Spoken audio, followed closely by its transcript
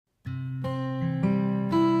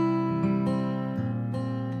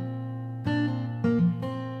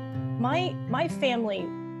my family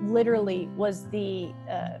literally was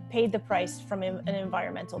paid the price from an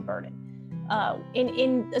environmental burden.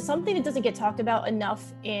 In something that doesn't get talked about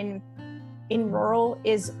enough in rural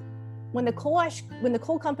is when the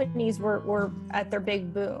coal companies were at their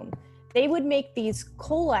big boom, they would make these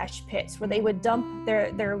coal ash pits where they would dump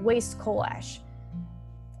their waste coal ash.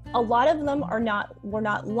 A lot of them were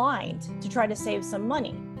not lined to try to save some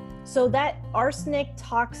money. So that arsenic,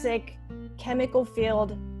 toxic, chemical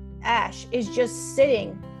filled ash is just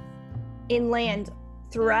sitting inland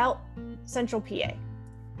throughout central PA.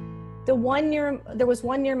 There was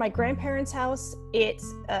one near my grandparents' house.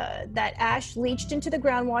 That ash leached into the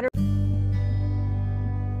groundwater.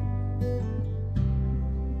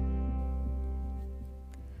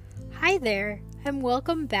 Hi there, and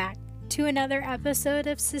welcome back to another episode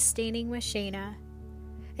of Sustaining with Shayna,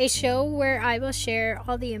 a show where I will share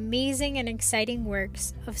all the amazing and exciting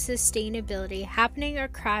works of sustainability happening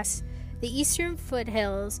across the eastern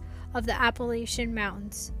foothills of the Appalachian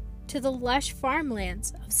Mountains to the lush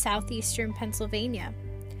farmlands of southeastern Pennsylvania.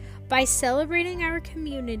 By celebrating our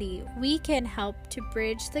community, we can help to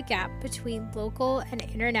bridge the gap between local and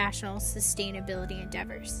international sustainability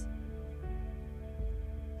endeavors.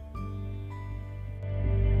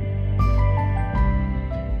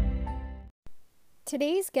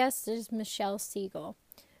 Today's guest is Michelle Siegel.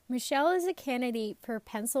 Michelle is a candidate for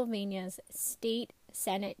Pennsylvania's State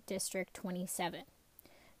Senate District 27.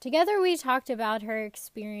 Together we talked about her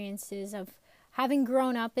experiences of having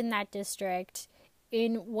grown up in that district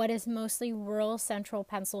in what is mostly rural central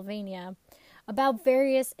Pennsylvania, about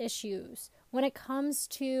various issues when it comes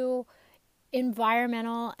to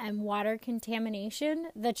environmental and water contamination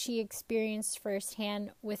that she experienced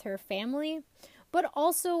firsthand with her family, but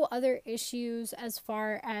also other issues as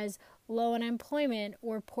far as low unemployment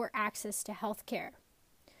or poor access to health care.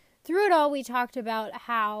 Through it all, we talked about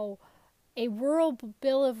how a rural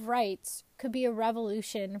Bill of Rights could be a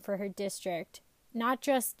revolution for her district, not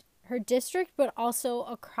just her district, but also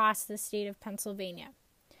across the state of Pennsylvania.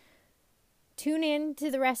 Tune in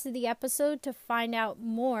to the rest of the episode to find out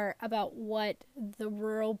more about what the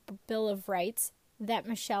rural Bill of Rights that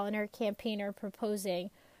Michelle and her campaign are proposing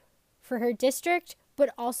for her district,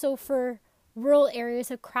 but also for rural areas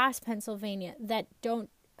across Pennsylvania that don't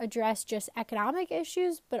address just economic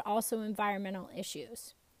issues, but also environmental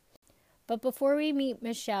issues. But before we meet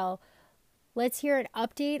Michelle, let's hear an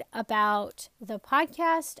update about the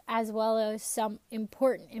podcast as well as some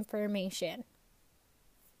important information.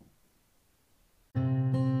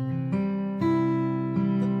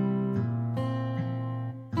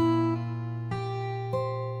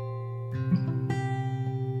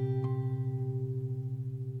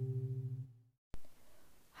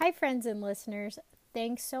 Hi friends and listeners,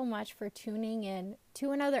 thanks so much for tuning in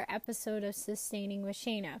to another episode of Sustaining with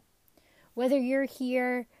Shayna. Whether you're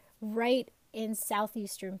here right in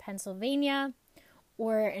southeastern Pennsylvania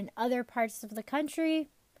or in other parts of the country,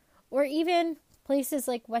 or even places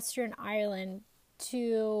like Western Ireland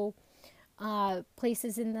to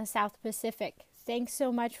places in the South Pacific, thanks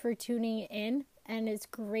so much for tuning in, and it's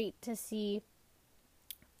great to see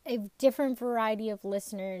a different variety of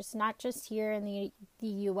listeners, not just here in the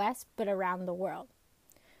U.S., but around the world.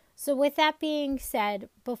 So with that being said,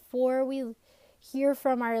 before we hear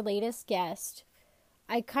from our latest guest,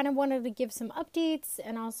 I kind of wanted to give some updates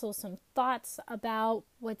and also some thoughts about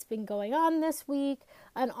what's been going on this week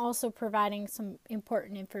and also providing some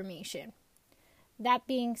important information. That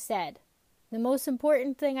being said, the most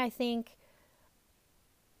important thing I think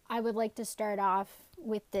I would like to start off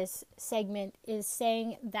with this segment is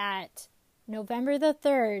saying that November the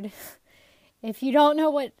 3rd, if you don't know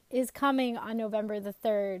what is coming on November the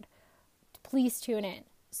 3rd, please tune in.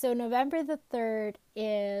 So November the 3rd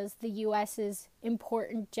is the U.S.'s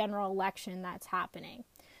important general election that's happening.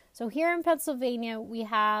 So here in Pennsylvania, we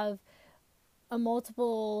have a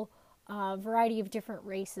multiple variety of different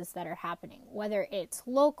races that are happening, whether it's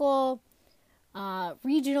local,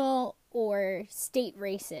 regional, or state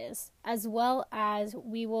races, as well as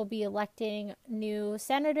we will be electing new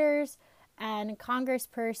senators and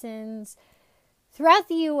congresspersons throughout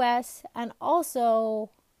the U.S. and also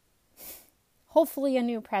hopefully a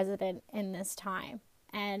new president in this time.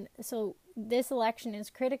 And so this election is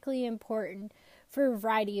critically important for a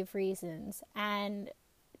variety of reasons. And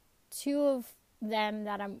two of them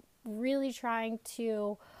that I'm really trying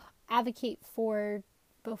to advocate for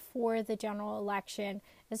before the general election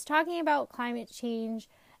is talking about climate change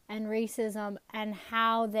and racism and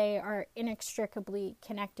how they are inextricably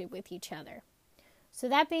connected with each other. So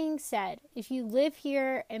that being said, if you live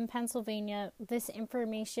here in Pennsylvania, this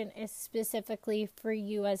information is specifically for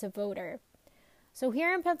you as a voter. So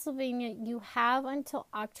here in Pennsylvania, you have until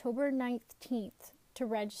October 19th to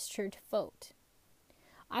register to vote.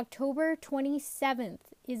 October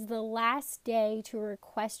 27th is the last day to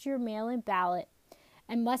request your mail-in ballot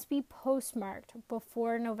and must be postmarked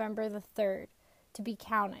before November the 3rd to be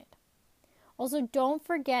counted. Also, don't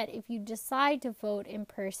forget, if you decide to vote in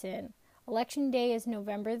person, Election Day is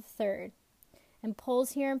November the 3rd, and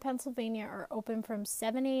polls here in Pennsylvania are open from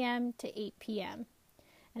 7 a.m. to 8 p.m.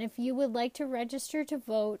 And if you would like to register to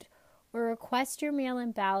vote or request your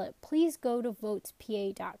mail-in ballot, please go to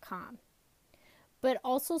votespa.com. But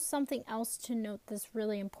also something else to note that's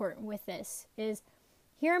really important with this is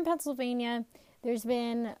here in Pennsylvania, there's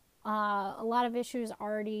been a lot of issues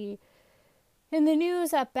already in the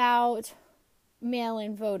news about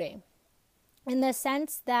mail-in voting, in the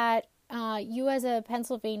sense that you as a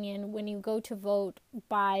Pennsylvanian, when you go to vote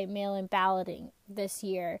by mail-in balloting this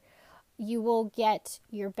year, you will get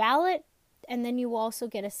your ballot, and then you will also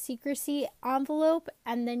get a secrecy envelope,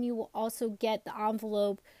 and then you will also get the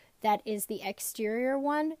envelope that is the exterior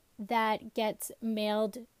one that gets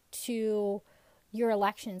mailed to your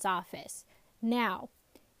elections office. Now,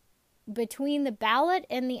 between the ballot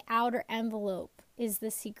and the outer envelope is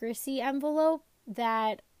the secrecy envelope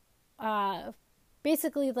that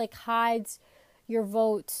basically like hides your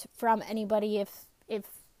votes from anybody if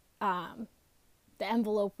the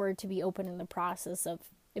envelope were to be open in the process of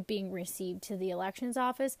it being received to the elections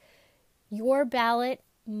office. Your ballot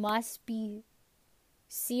must be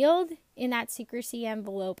sealed in that secrecy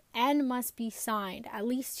envelope and must be signed, at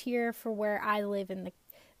least here for where I live in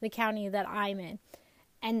the county that I'm in.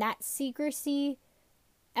 And that secrecy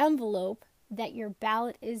envelope that your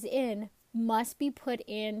ballot is in must be put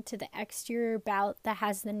into the exterior ballot that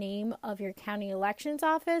has the name of your county elections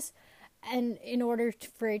office, and in order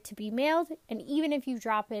for it to be mailed. And even if you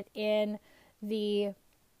drop it in the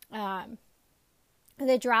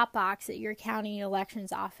drop box at your county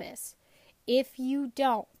elections office, if you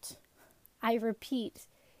don't, I repeat,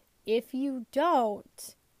 if you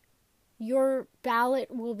don't, your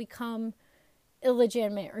ballot will become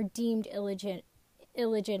illegitimate or deemed illegitimate.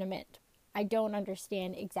 I don't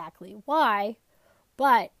understand exactly why,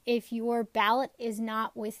 but if your ballot is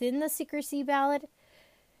not within the secrecy ballot,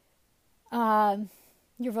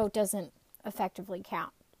 your vote doesn't effectively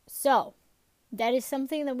count. So that is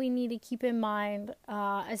something that we need to keep in mind,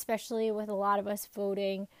 especially with a lot of us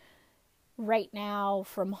voting right now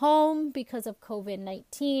from home because of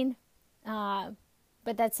COVID-19.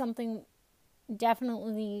 But that's something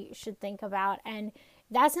definitely should think about. And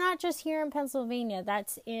that's not just here in Pennsylvania.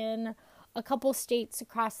 That's in a couple states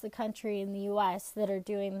across the country in the U.S. that are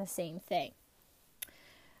doing the same thing.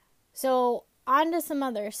 So on to some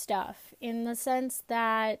other stuff, in the sense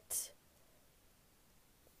that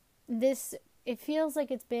it feels like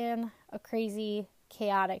it's been a crazy,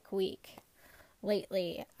 chaotic week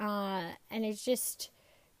lately. And it's just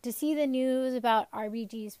to see the news about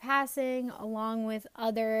RBG's passing, along with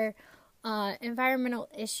other environmental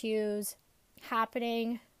issues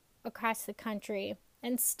happening across the country.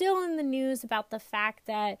 And still in the news about the fact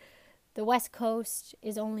that the West Coast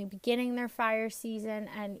is only beginning their fire season.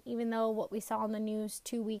 And even though what we saw on the news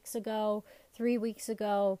 2 weeks ago, 3 weeks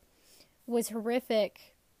ago was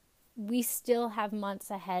horrific, we still have months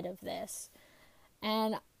ahead of this.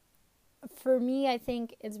 And for me, I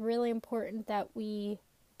think it's really important that we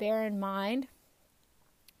bear in mind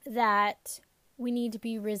that we need to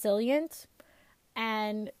be resilient,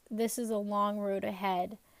 and this is a long road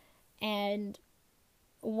ahead. And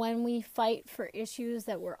when we fight for issues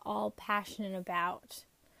that we're all passionate about,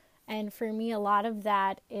 and for me, a lot of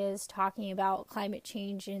that is talking about climate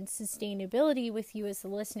change and sustainability with you as the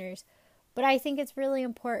listeners, but I think it's really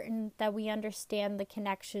important that we understand the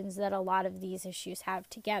connections that a lot of these issues have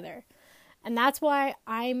together. And that's why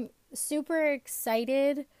I'm super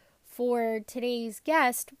excited for today's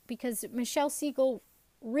guest, because Michelle Siegel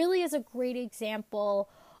really is a great example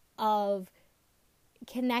of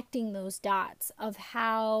connecting those dots of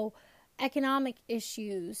how economic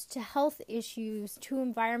issues to health issues to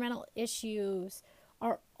environmental issues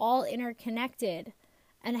are all interconnected,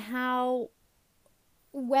 and how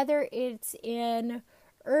whether it's in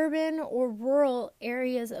urban or rural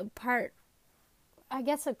areas apart, I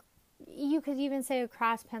guess you could even say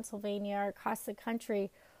across Pennsylvania or across the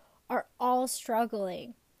country, are all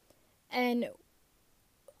struggling. And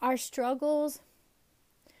our struggles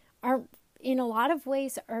are, in a lot of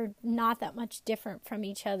ways, are not that much different from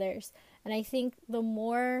each other's. And I think the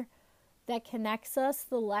more that connects us,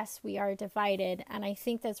 the less we are divided. And I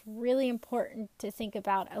think that's really important to think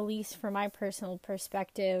about, at least from my personal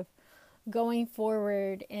perspective, going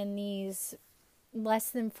forward in these less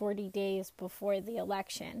than 40 days before the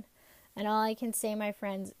election. And all I can say, my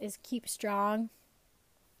friends, is keep strong,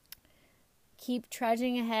 keep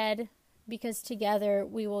trudging ahead, because together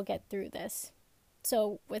we will get through this.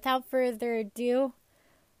 So without further ado,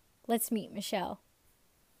 let's meet Michelle.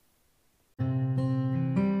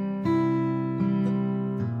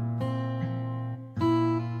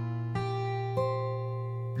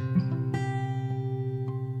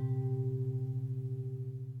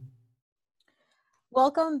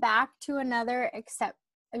 Welcome back to another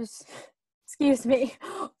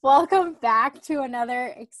Welcome back to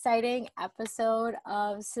another exciting episode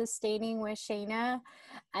of Sustaining with Shayna.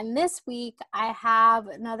 And this week I have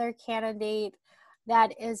another candidate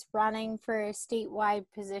that is running for a statewide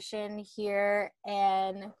position here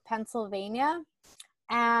in Pennsylvania.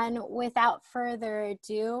 And without further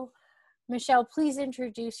ado, Michelle, please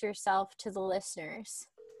introduce yourself to the listeners.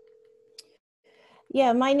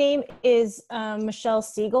 Yeah, my name is Michelle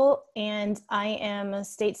Siegel, and I am a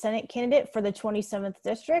state Senate candidate for the 27th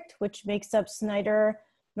District, which makes up Snyder,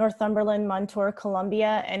 Northumberland, Montour,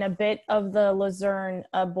 Columbia, and a bit of the Luzerne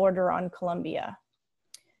border on Columbia.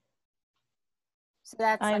 So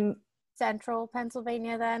that's like central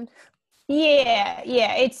Pennsylvania then? Yeah.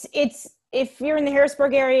 It's if you're in the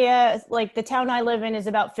Harrisburg area, like the town I live in is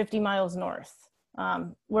about 50 miles north.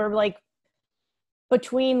 We're like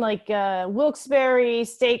between like Wilkes-Barre,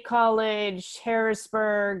 State College,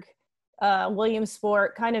 Harrisburg,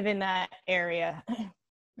 Williamsport, kind of in that area.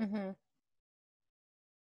 Mm-hmm.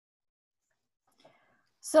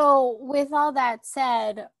 So with all that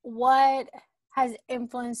said, what has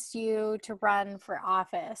influenced you to run for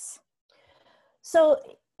office? So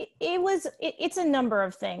it's a number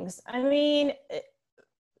of things. I mean,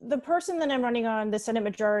 the person that I'm running on, the Senate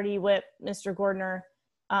Majority Whip, Mr. Gordner,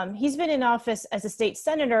 he's been in office as a state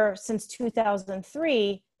senator since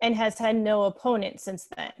 2003 and has had no opponent since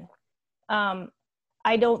then.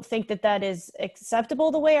 I don't think that is acceptable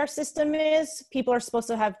the way our system is. People are supposed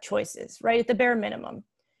to have choices, right? At the bare minimum.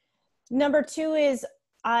 Number two is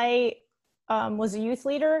I was a youth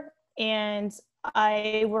leader, and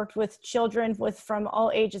I worked with children from all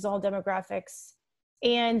ages, all demographics.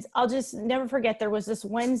 And I'll just never forget, there was this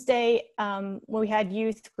Wednesday when we had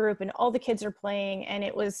youth group and all the kids are playing, and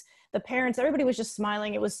it was the parents, everybody was just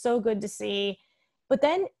smiling. It was so good to see. But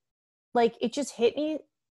then like it just hit me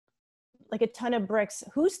like a ton of bricks.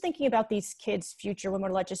 Who's thinking about these kids' future when we're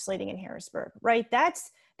legislating in Harrisburg, right? That's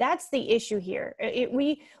the issue here.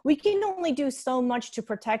 We can only do so much to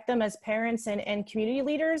protect them as parents and community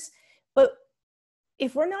leaders, but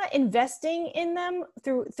if we're not investing in them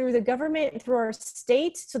through the government, through our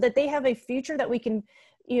state, so that they have a future that we can,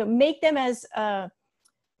 make them as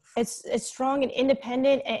strong and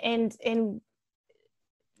independent and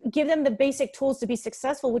give them the basic tools to be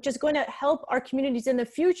successful, which is going to help our communities in the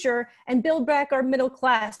future and build back our middle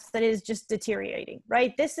class that is just deteriorating,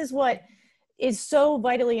 right? This is what is so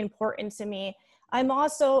vitally important to me. I'm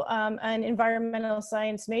also an environmental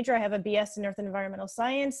science major. I have a BS in Earth and Environmental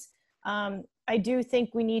Science. I do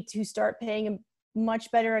think we need to start paying much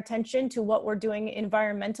better attention to what we're doing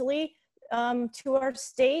environmentally to our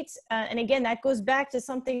states. And again, that goes back to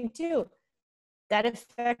something too. That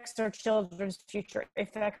affects our children's future,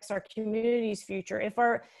 affects our community's future.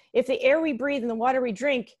 If the air we breathe and the water we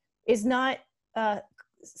drink is not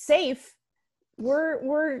safe,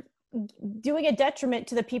 we're doing a detriment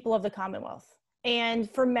to the people of the Commonwealth. And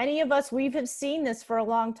for many of us, we have seen this for a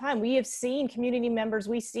long time. We have seen community members,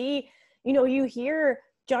 we see, you hear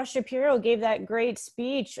Josh Shapiro gave that great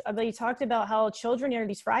speech, but he talked about how children near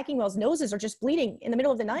these fracking wells, noses are just bleeding in the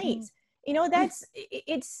middle of the night. Mm-hmm.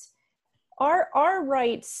 It's our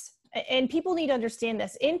rights, and people need to understand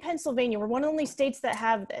this. In Pennsylvania, we're one of the only states that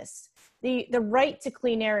have this. The right to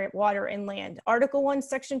clean air, water, and land. Article 1,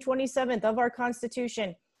 Section 27th of our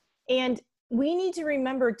Constitution. And we need to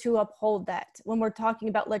remember to uphold that when we're talking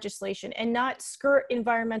about legislation and not skirt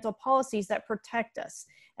environmental policies that protect us.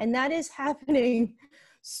 And that is happening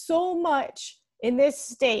so much in this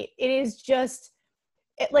state. It is just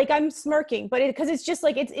like, I'm smirking, but because it's just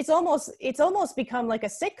like, it's almost become like a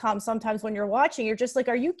sitcom sometimes when you're watching. You're just like,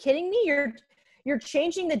 are you kidding me? You're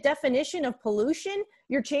changing the definition of pollution.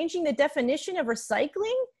 You're changing the definition of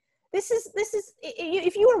recycling. This is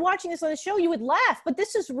if you were watching this on the show, you would laugh, but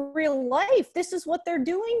this is real life. This is what they're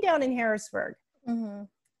doing down in Harrisburg.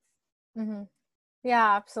 Mm-hmm. Mm-hmm.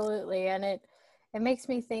 Yeah, absolutely. And it makes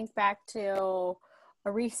me think back to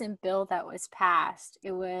a recent bill that was passed.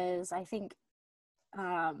 It was, I think,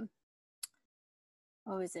 what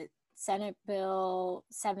was it? Senate Bill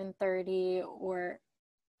 730, or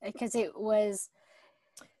because it was,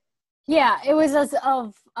 Yeah, it was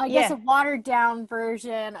I guess Yeah. a watered down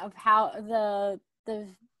version of how the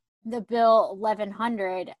bill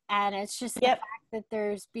 1100, and it's just the Yep. fact that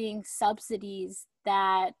there's being subsidies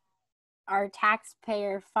that are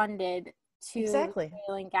taxpayer funded to Exactly.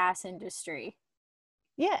 the oil and gas industry.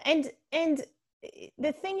 Yeah, and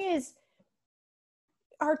the thing is,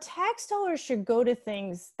 our tax dollars should go to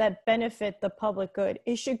things that benefit the public good.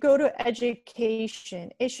 It should go to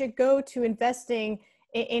education. It should go to investing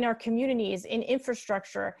in our communities, in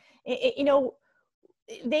infrastructure. You know,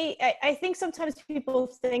 I think sometimes people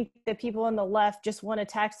think that people on the left just want to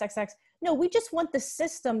tax. No, we just want the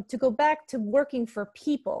system to go back to working for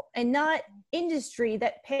people and not industry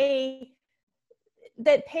that pay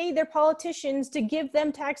their politicians to give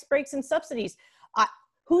them tax breaks and subsidies.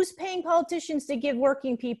 Who's paying politicians to give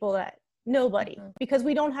working people that? Nobody, Mm-hmm. because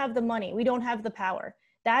we don't have the money. We don't have the power.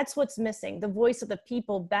 That's what's missing, the voice of the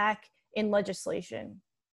people back in legislation.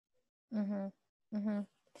 Mm-hmm. Mm-hmm.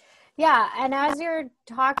 Yeah, and as you're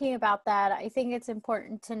talking about that, I think it's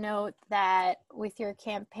important to note that with your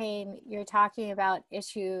campaign, you're talking about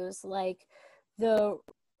issues like the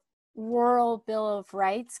Rural Bill of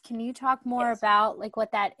Rights. Can you talk more Yes. about like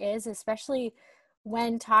what that is, especially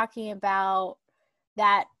when talking about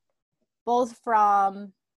that both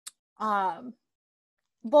from um,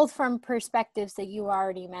 both from perspectives that you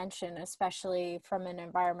already mentioned, especially from an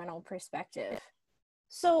environmental perspective?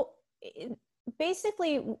 So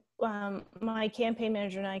basically, my campaign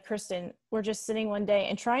manager and I, Kristen, were just sitting one day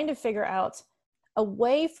and trying to figure out a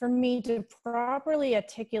way for me to properly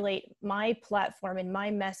articulate my platform and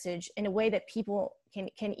my message in a way that people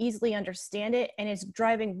can easily understand it, and it's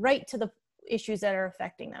driving right to the issues that are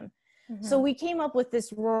affecting them. So Mm-hmm. we came up with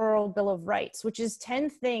this Rural Bill of Rights, which is 10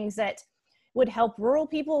 things that would help rural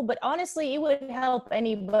people, but honestly, it would help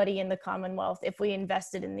anybody in the Commonwealth if we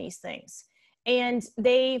invested in these things. And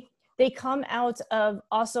they come out of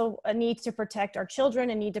also a need to protect our children,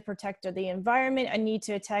 a need to protect the environment, a need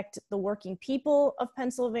to protect the working people of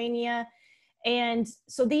Pennsylvania. And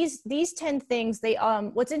so these 10 things, they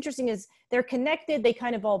what's interesting is they're connected, they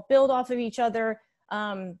kind of all build off of each other.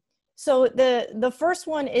 So the first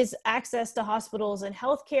one is access to hospitals and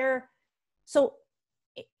healthcare. So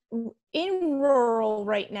in rural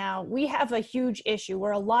right now, we have a huge issue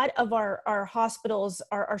where a lot of our hospitals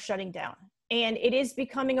are shutting down. And it is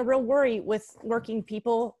becoming a real worry with working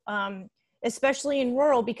people, especially in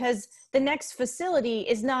rural, because the next facility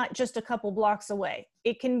is not just a couple blocks away.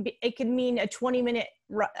 It can mean a 20-minute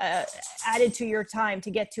added to your time to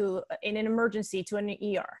get to in an emergency to an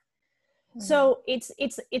ER. Mm-hmm. So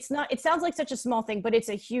it's not, it sounds like such a small thing, but it's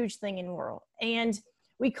a huge thing in rural. And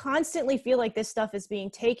we constantly feel like this stuff is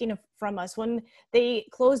being taken from us. When they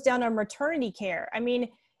close down our maternity care, I mean,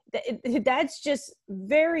 that's just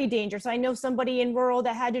very dangerous. I know somebody in rural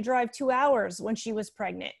that had to drive 2 hours when she was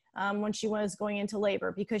pregnant, when she was going into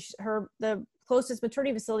labor, because the closest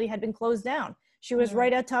maternity facility had been closed down. She was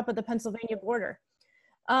right at top of the Pennsylvania border.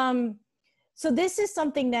 So this is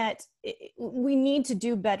something that we need to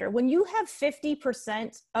do better. When you have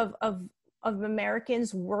 50% of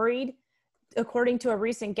Americans worried, according to a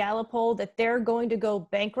recent Gallup poll, that they're going to go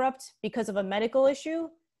bankrupt because of a medical issue,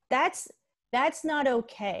 that's not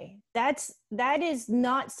okay. That is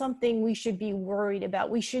not something we should be worried about.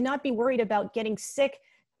 We should not be worried about getting sick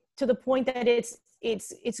to the point that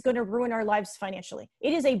it's going to ruin our lives financially.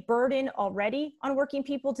 It is a burden already on working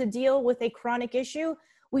people to deal with a chronic issue.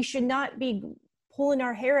 We should not be pulling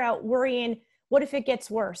our hair out worrying, what if it gets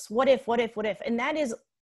worse? What if? And that is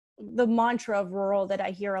the mantra of rural that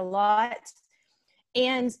I hear a lot.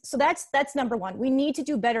 And so that's number one. We need to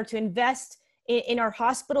do better to invest in our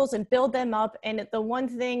hospitals and build them up. And the one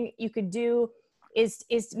thing you could do is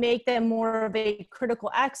make them more of a critical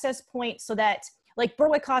access point, so that, like,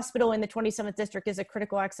 Berwick Hospital in the 27th district is a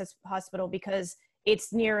critical access hospital because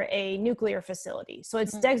it's near a nuclear facility. So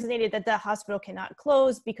it's designated that the hospital cannot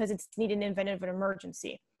close because it's needed in event of an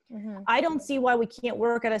emergency. Mm-hmm. I don't see why we can't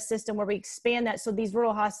work at a system where we expand that so these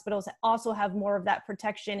rural hospitals also have more of that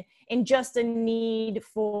protection, and just a need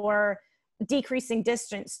for decreasing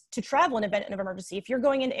distance to travel in event of emergency. If you're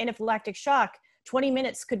going into anaphylactic shock, 20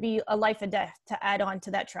 minutes could be a life or death to add on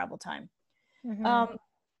to that travel time. Mm-hmm.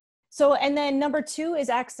 So, and then number two is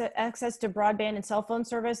access to broadband and cell phone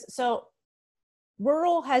service. So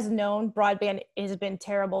rural has known broadband has been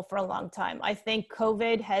terrible for a long time. I think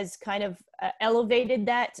COVID has kind of elevated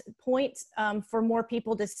that point for more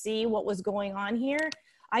people to see what was going on here.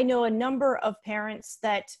 I know a number of parents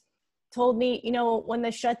that told me, when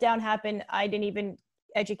the shutdown happened, I didn't even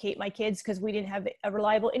educate my kids because we didn't have a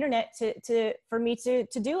reliable internet for me to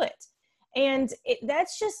do it. And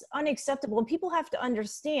that's just unacceptable. And people have to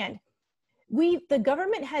understand, the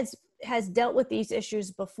government has dealt with these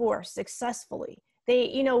issues before successfully.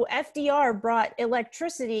 FDR brought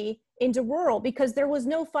electricity into rural because there was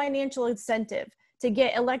no financial incentive to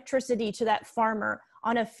get electricity to that farmer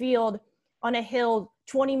on a field, on a hill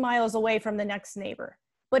 20 miles away from the next neighbor.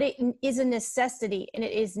 But it is a necessity and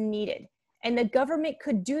it is needed. And the government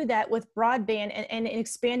could do that with broadband and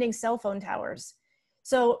expanding cell phone towers.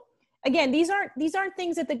 So again, these aren't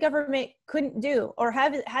things that the government couldn't do or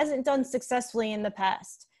hasn't done successfully in the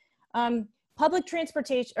past. Public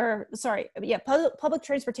transportation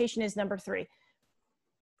is number 3.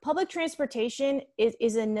 Public transportation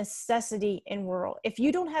is a necessity in rural. If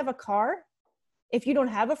you don't have a car, if you don't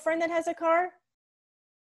have a friend that has a car,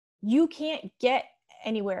 you can't get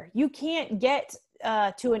anywhere. You can't get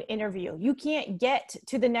to an interview. You can't get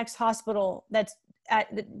to the next hospital that's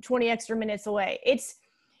at 20 extra minutes away.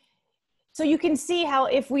 So you can see how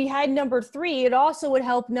if we had number 3, it also would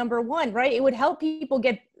help number 1, right? It would help people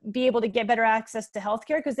be able to get better access to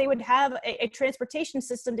healthcare because they would have a transportation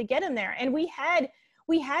system to get them there. And we had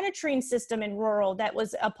a train system in rural that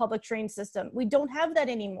was a public train system. We don't have that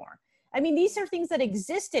anymore. I mean, these are things that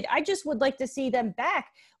existed. I just would like to see them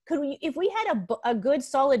back. If we had a good,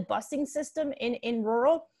 solid busing system in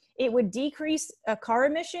rural, it would decrease car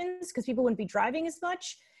emissions because people wouldn't be driving as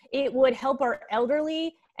much. It would help our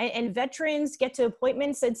elderly and veterans get to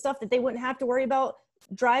appointments and stuff that they wouldn't have to worry about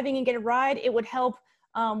driving and get a ride. It would help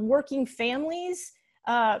working families.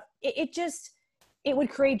 It would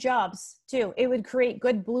create jobs too. It would create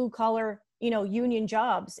good blue collar, union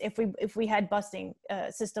jobs if we had busing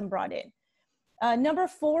system brought in. Number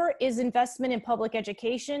 4 is investment in public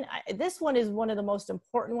education. This one is one of the most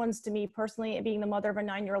important ones to me personally, being the mother of a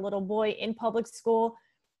 9-year-old little boy in public school.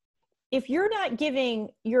 If you're not giving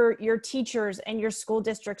your teachers and your school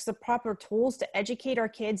districts the proper tools to educate our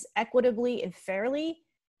kids equitably and fairly,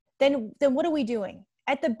 then what are we doing?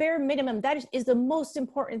 At the bare minimum, that is the most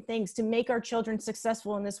important things to make our children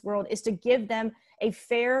successful in this world, is to give them a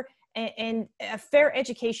fair and a fair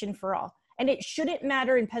education for all. And it shouldn't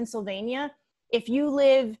matter in Pennsylvania if you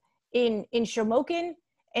live in Shamokin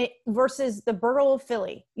versus the borough of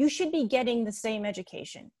Philly. You should be getting the same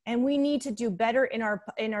education. And we need to do better in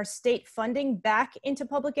our state funding back into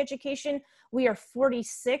public education. We are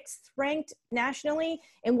 46th ranked nationally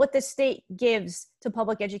in what the state gives to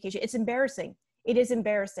public education. It's embarrassing. It is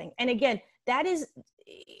embarrassing. And again,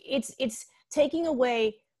 it's taking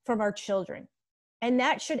away from our children. And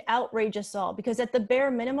that should outrage us all, because at the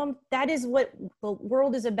bare minimum, that is what the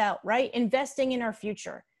world is about, right? Investing in our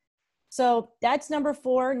future. So that's number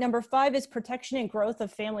 4. Number 5 is protection and growth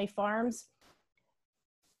of family farms.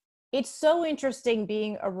 It's so interesting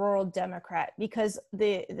being a rural Democrat, because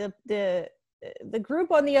the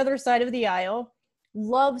group on the other side of the aisle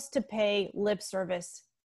loves to pay lip service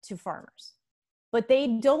to farmers, but they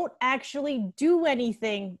don't actually do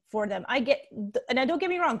anything for them. And don't get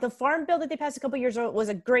me wrong, the farm bill that they passed a couple years ago was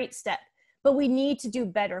a great step, but we need to do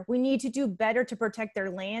better. We need to do better to protect their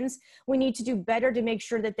lands. We need to do better to make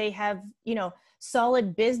sure that they have,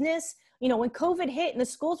 solid business. When COVID hit and the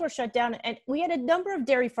schools were shut down, and we had a number of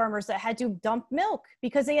dairy farmers that had to dump milk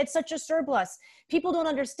because they had such a surplus. People don't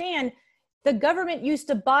understand. The government used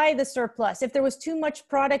to buy the surplus. If there was too much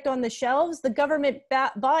product on the shelves, the government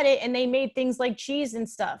bought it, and they made things like cheese and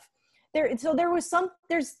stuff. There's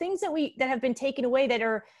things that have been taken away that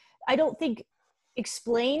are, I don't think,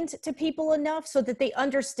 explained to people enough so that they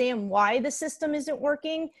understand why the system isn't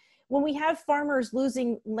working. When we have farmers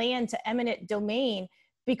losing land to eminent domain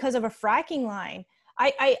because of a fracking line,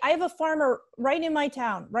 I have a farmer right in my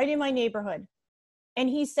town, right in my neighborhood, and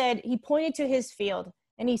he pointed to his field.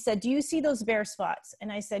 And he said, "Do you see those bare spots?"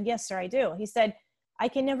 And I said, "Yes, sir, I do." He said, "I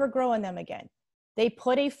can never grow on them again. They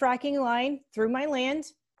put a fracking line through my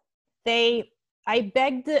land. I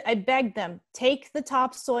begged them, take the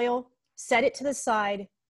topsoil, set it to the side,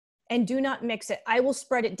 and do not mix it. I will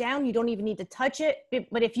spread it down. You don't even need to touch it.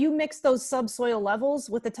 But if you mix those subsoil levels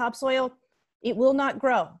with the topsoil, it will not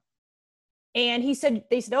grow." And they said,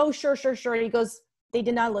 "Oh, sure. He goes, "They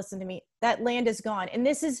did not listen to me. That land is gone." And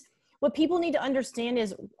this is what people need to understand,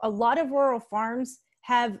 is a lot of rural farms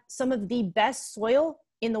have some of the best soil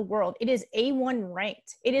in the world. It is A1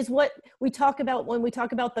 ranked. It is what we talk about when we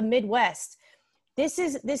talk about the Midwest. It's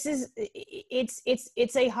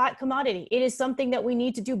a hot commodity. It is something that we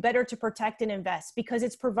need to do better to protect and invest, because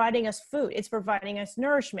it's providing us food. It's providing us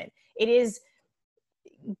nourishment. It is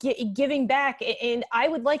giving back. And I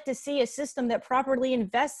would like to see a system that properly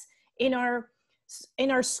invests in our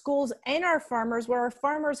schools and our farmers, where our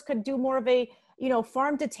farmers could do more of a,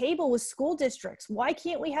 farm to table with school districts. Why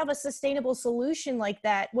can't we have a sustainable solution like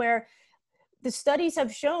that, where the studies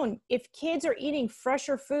have shown if kids are eating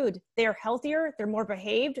fresher food, they are healthier, they're more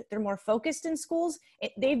behaved, they're more focused in schools.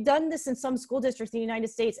 They've done this in some school districts in the United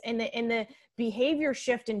States, and the behavior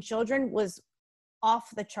shift in children was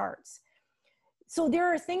off the charts. So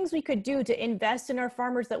there are things we could do to invest in our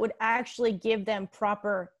farmers that would actually give them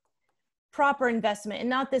proper investment, and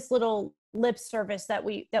not this little lip service that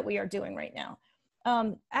we are doing right now.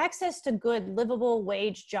 Access to good livable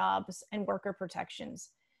wage jobs and worker protections.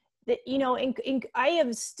 That, you know, I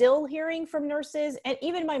am still hearing from nurses, and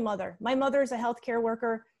even my mother is a healthcare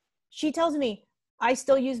worker. She tells me, I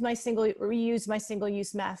still reuse my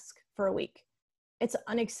single-use mask for a week. It's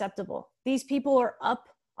unacceptable. These people are up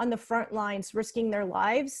on the front lines risking their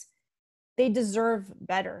lives. They deserve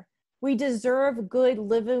better. We deserve good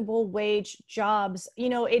livable wage jobs. You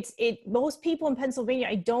know, most people in Pennsylvania,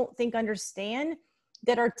 I don't think, understand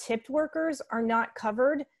that our tipped workers are not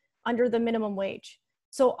covered under the minimum wage.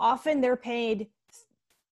 So often they're paid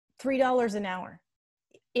 $3 an hour,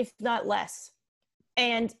 if not less.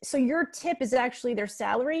 And so your tip is actually their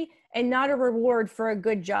salary and not a reward for a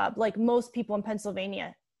good job, like most people in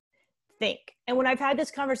Pennsylvania think. And when I've had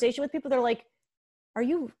this conversation with people, they're like, are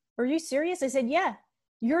you serious? I said, yeah,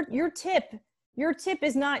 your tip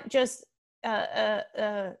is not just,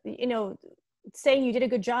 you know, saying you did a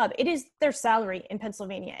good job. It is their salary in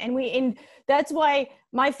Pennsylvania. And that's why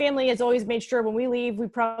my family has always made sure when we leave, we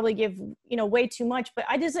probably give, you know, way too much, but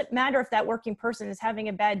it doesn't matter if that working person is having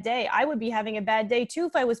a bad day. I would be having a bad day too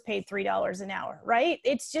if I was paid $3 an hour, right?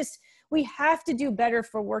 It's just, we have to do better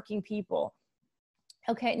for working people.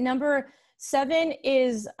 Okay, number 7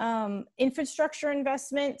 is infrastructure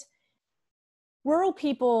investment. Rural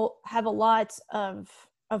people have a lot of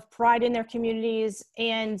pride in their communities,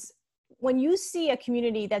 and when you see a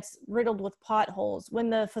community that's riddled with potholes,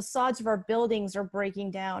 when the facades of our buildings are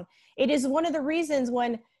breaking down, it is one of the reasons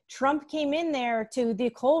when Trump came in there to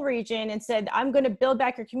the coal region and said, I'm going to build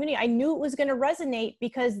back your community, I knew it was going to resonate,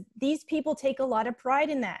 because these people take a lot of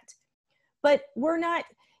pride in that. But we're not,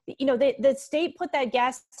 you know, the state put that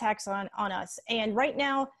gas tax on us. And right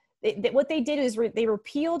now, what they did is they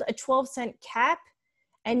repealed a 12-cent cap,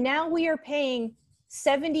 and now we are paying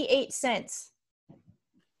 78 cents.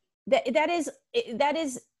 That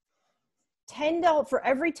is $10 for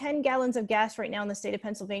every 10 gallons of gas right now in the state of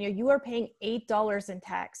Pennsylvania. You are paying $8 in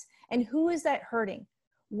tax. And who is that hurting?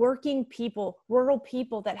 Working people, rural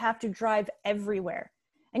people that have to drive everywhere.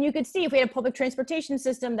 And you could see if we had a public transportation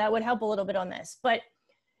system, that would help a little bit on this. But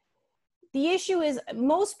the issue is,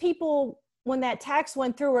 most people, when that tax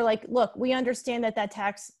went through, were like, look, we understand that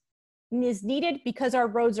tax is needed because our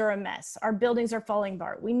roads are a mess. Our buildings are falling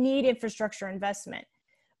apart. We need infrastructure investment.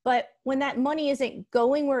 But when that money isn't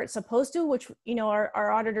going where it's supposed to, which, you know,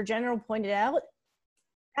 our Auditor General pointed out,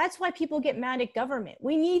 that's why people get mad at government.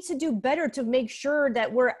 We need to do better to make sure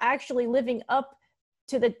that we're actually living up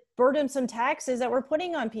to the burdensome taxes that we're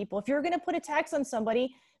putting on people. If you're going to put a tax on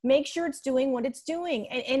somebody, make sure it's doing what it's doing,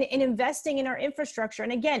 and investing in our infrastructure.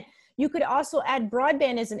 And again, you could also add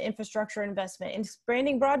broadband as an infrastructure investment,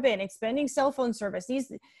 expanding broadband, expanding cell phone service.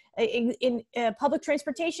 These in public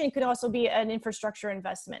transportation could also be an infrastructure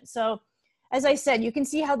investment. So as I said, you can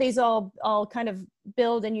see how these all kind of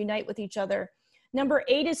build and unite with each other. Number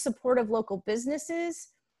 8 is support of local businesses.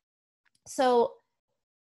 So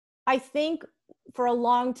I think for a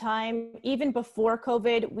long time, even before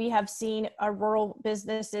COVID, we have seen our rural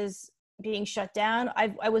businesses being shut down.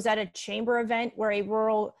 I was at a chamber event where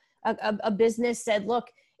a business said,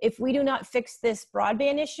 look, if we do not fix this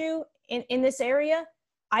broadband issue in this area,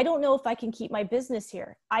 I don't know if I can keep my business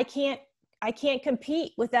here. I can't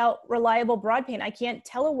compete without reliable broadband. I can't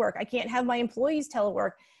telework. I can't have my employees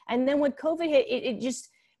telework. And then when COVID hit,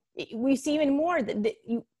 we see even more that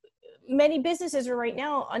many businesses are right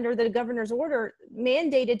now under the governor's order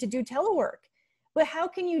mandated to do telework. But how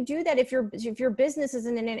can you do that if your business is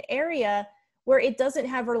in an area where it doesn't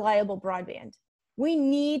have reliable broadband? We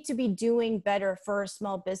need to be doing better for our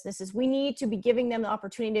small businesses. We need to be giving them the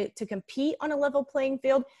opportunity to compete on a level playing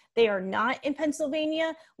field. They are not in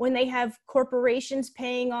Pennsylvania when they have corporations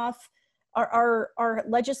paying off our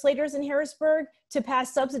legislators in Harrisburg to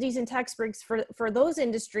pass subsidies and tax breaks for those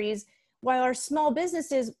industries, while our small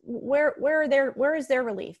businesses, where is their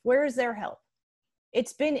relief? Where is their help?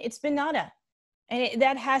 It's been nada, and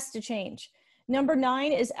that has to change. Number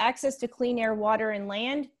 9 is access to clean air, water, and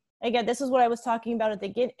land. Again, this is what I was talking about at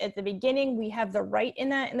the beginning. We have the right in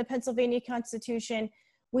that in the Pennsylvania Constitution.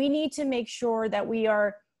 We need to make sure that we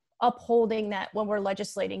are upholding that when we're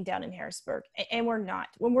legislating down in Harrisburg, and we're not.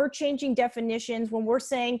 When we're changing definitions, when we're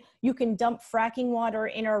saying you can dump fracking water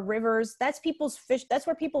in our rivers, that's people's fish. That's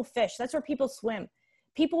where people fish. That's where people swim.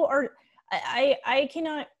 People are, I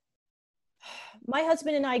cannot. My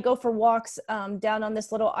husband and I go for walks down on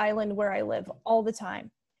this little island where I live all the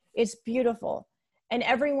time. It's beautiful. And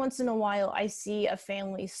every once in a while, I see a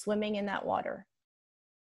family swimming in that water.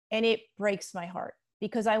 And it breaks my heart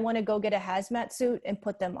because I want to go get a hazmat suit and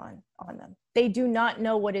put them on them. They do not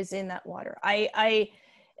know what is in that water.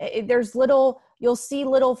 There's you'll see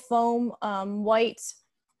little foam, white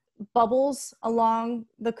bubbles along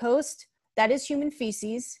the coast. That is human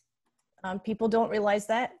feces. People don't realize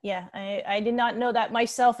that. Yeah, I did not know that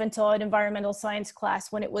myself until an environmental science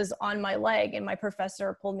class when it was on my leg and my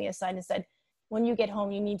professor pulled me aside and said, when you get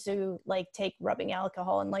home, you need to like take rubbing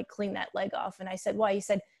alcohol and like clean that leg off. And I said, why? He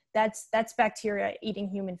said, that's bacteria eating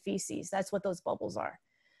human feces. That's what those bubbles are.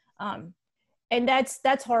 And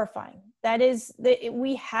that's horrifying.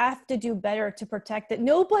 We have to do better to protect it.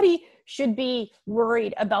 Nobody should be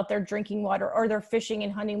worried about their drinking water or their fishing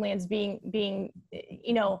and hunting lands being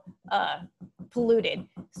polluted.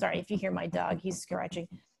 Sorry if you hear my dog, he's scratching.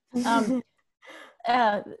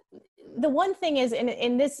 The one thing is,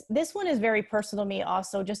 and this one is very personal to me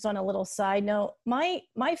also, just on a little side note, my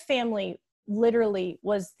family literally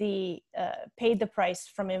was paid the price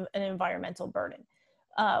from an environmental burden.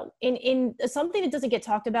 In something that doesn't get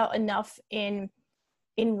talked about enough in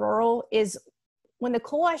rural is when the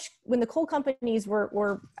coal companies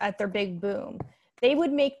were at their big boom, they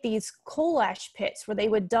would make these coal ash pits where they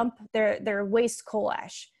would dump their waste coal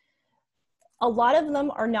ash. A lot of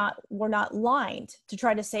them were not lined to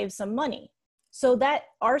try to save some money. So that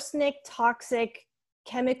arsenic, toxic,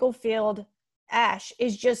 chemical filled ash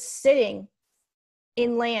is just sitting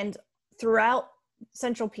in land throughout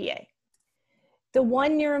central PA. There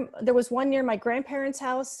was one near my grandparents'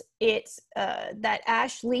 house. That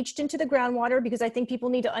ash leached into the groundwater because I think people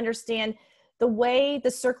need to understand the way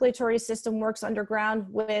the circulatory system works underground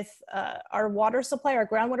with our water supply. Our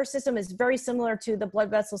groundwater system is very similar to the blood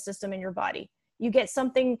vessel system in your body. You get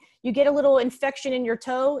a little infection in your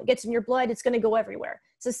toe, it gets in your blood, it's going to go everywhere.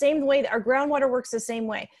 It's the same way that our groundwater works the same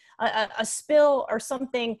way. A spill or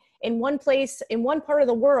something in one place, in one part of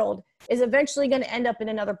the world, is eventually going to end up in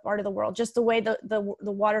another part of the world, just the way the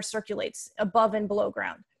water circulates above and below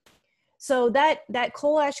ground. So that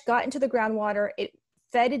coal ash got into the groundwater, it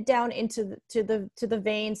fed it down into the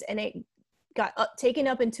veins, and it got taken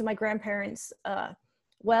up into my grandparents'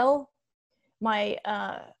 well.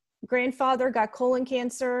 My grandfather got colon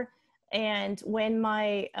cancer, and when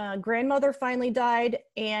my grandmother finally died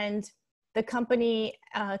and the company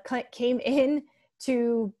came in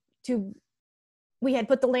we had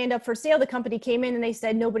put the land up for sale, the company came in and they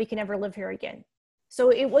said nobody can ever live here again. So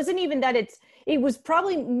it wasn't even that it was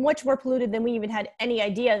probably much more polluted than we even had any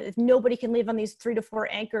idea. If nobody can live on these 3 to 4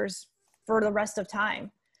 acres for the rest of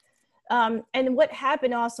time. And what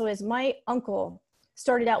happened also is my uncle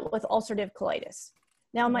started out with ulcerative colitis.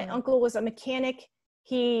 Now my uncle was a mechanic.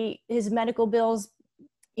 His medical bills,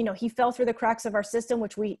 he fell through the cracks of our system,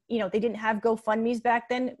 which they didn't have GoFundMe's back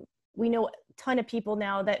then. We know a ton of people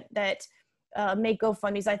now that make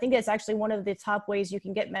GoFundMe's. I think that's actually one of the top ways you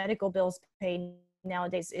can get medical bills paid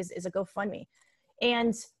nowadays is a GoFundMe.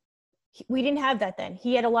 And we didn't have that then.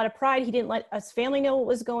 He had a lot of pride. He didn't let us family know what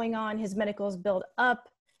was going on. His medicals built up.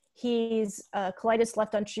 His colitis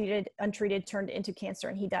left untreated, turned into cancer,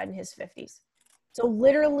 and he died in his 50s. So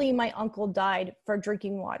literally my uncle died for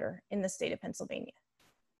drinking water in the state of Pennsylvania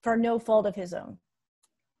for no fault of his own.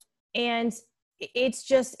 And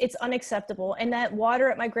it's unacceptable. And that water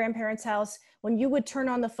at my grandparents' house, when you would turn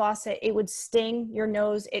on the faucet, it would sting your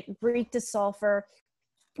nose. It reeked of sulfur.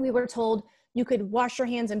 We were told you could wash your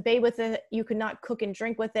hands and bathe with it. You could not cook and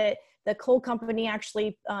drink with it. The coal company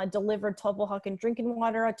actually delivered Tulpehocken drinking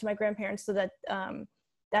water to my grandparents so that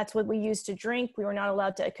that's what we used to drink. We were not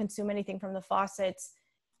allowed to consume anything from the faucets.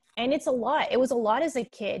 And it's a lot. It was a lot as a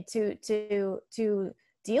kid to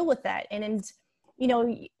deal with that. And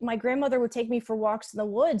my grandmother would take me for walks in the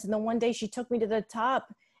woods. And then one day she took me to the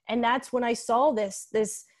top. And that's when I saw this,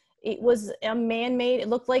 it was a man-made, it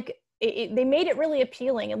looked like, they made it really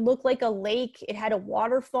appealing. It looked like a lake. It had a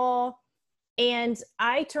waterfall. And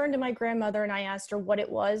I turned to my grandmother and I asked her what it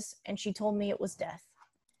was. And she told me it was death.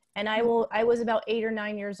 And I was about 8 or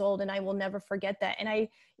 9 years old, and I will never forget that. And I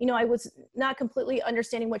was not completely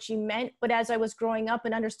understanding what she meant, but as I was growing up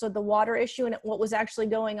and understood the water issue and what was actually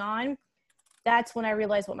going on, that's when I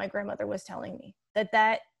realized what my grandmother was telling me,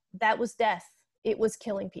 that was death. It was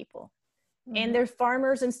killing people. Mm-hmm. And there's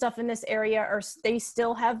farmers and stuff in this area they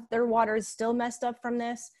still have their water is still messed up from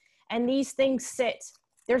this. And these things sit.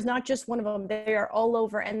 There's not just one of them. They are all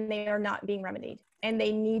over, and they are not being remedied. And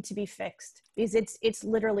they need to be fixed because it's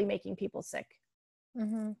literally making people sick.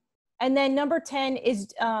 Mm-hmm. And then number 10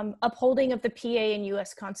 is upholding of the PA and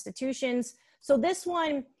US constitutions. So this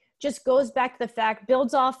one just goes back to the fact,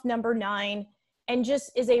 builds off number 9, and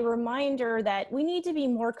just is a reminder that we need to be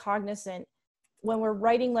more cognizant when we're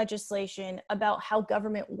writing legislation about how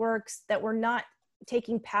government works, that we're not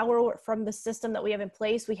taking power from the system that we have in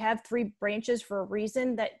place. We have 3 branches for a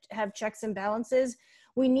reason that have checks and balances.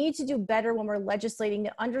 We need to do better when we're legislating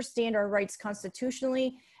to understand our rights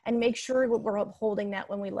constitutionally and make sure that we're upholding that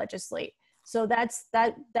when we legislate. So that's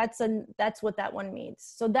what that one means.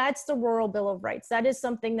 So that's the Rural Bill of Rights. That is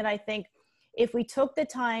something that I think if we took the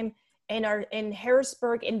time and in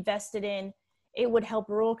Harrisburg invested in, it would help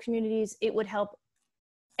rural communities. It would help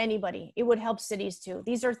anybody. It would help cities too.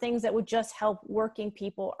 These are things that would just help working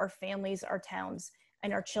people, our families, our towns,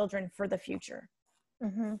 and our children for the future.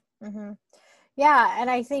 Mm-hmm, mm-hmm. Yeah, and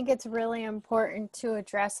I think it's really important to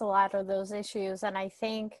address a lot of those issues. And I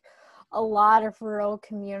think a lot of rural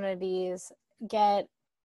communities get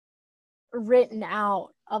written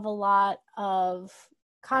out of a lot of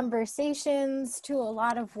conversations to a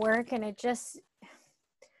lot of work, and it just,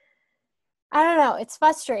 I don't know, it's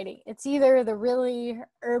frustrating. It's either the really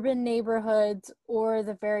urban neighborhoods or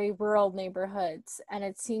the very rural neighborhoods, and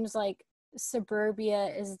it seems like suburbia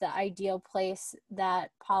is the ideal place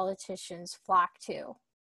that politicians flock to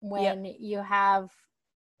when you have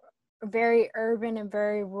very urban and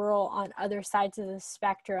very rural on other sides of the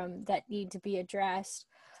spectrum that need to be addressed.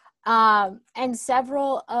 And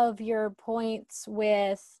several of your points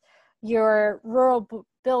with your Rural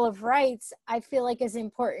Bill of Rights, I feel like is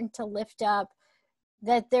important to lift up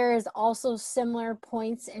that there is also similar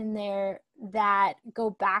points in there that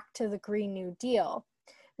go back to the Green New Deal.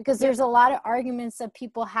 Because there's a lot of arguments that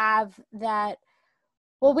people have that,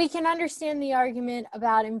 well, we can understand the argument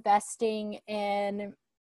about investing in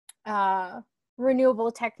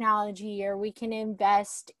renewable technology, or we can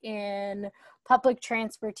invest in public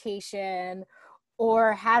transportation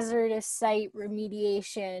or hazardous site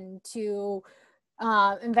remediation to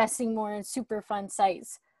investing more in Superfund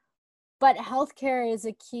sites. But healthcare is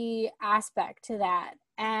a key aspect to that.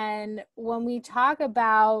 And when we talk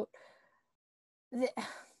about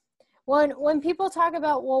when people talk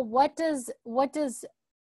about, well, what does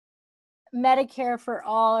Medicare for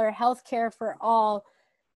all or healthcare for all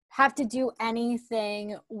have to do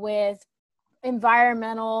anything with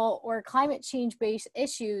environmental or climate change based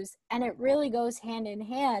issues? And it really goes hand in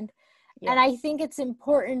hand. And I think it's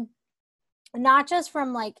important, not just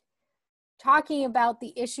from like talking about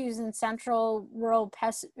the issues in central rural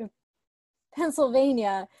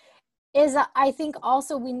Pennsylvania, is I think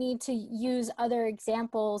also we need to use other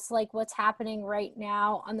examples like what's happening right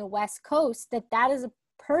now on the West Coast, that is a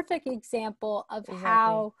perfect example of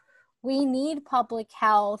how we need public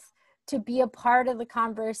health to be a part of the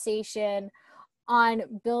conversation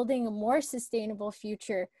on building a more sustainable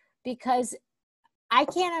future, because I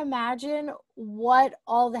can't imagine what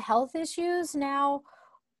all the health issues now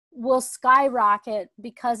will skyrocket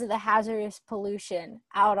because of the hazardous pollution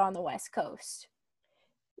out on the West Coast.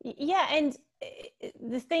 Yeah, and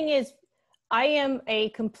the thing is, I am a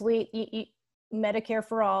complete Medicare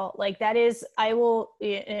for all. Like that is, I will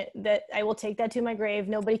take that to my grave.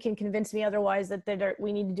 Nobody can convince me otherwise that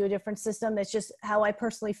we need to do a different system. That's just how I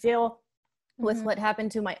personally feel with what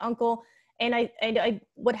happened to my uncle. And I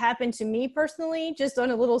what happened to me personally, just on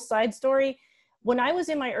a little side story, when I was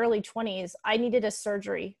in my early 20s, I needed a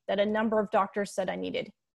surgery that a number of doctors said I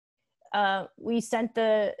needed. We sent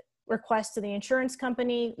the request to the insurance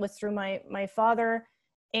company, was through my father,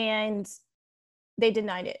 and they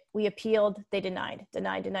denied it. We appealed, they denied.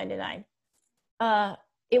 It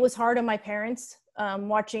was hard on my parents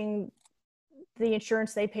watching the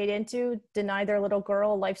insurance they paid into deny their little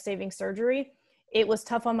girl life-saving surgery. It was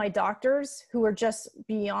tough on my doctors, who were just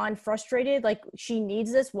beyond frustrated. Like, she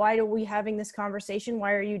needs this. Why are we having this conversation?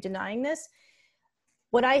 Why are you denying this?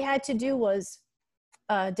 What I had to do was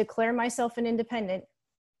declare myself an independent,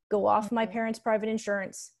 go off my parents' private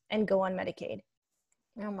insurance, and go on Medicaid.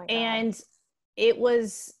 Oh my God. And it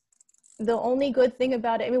was the only good thing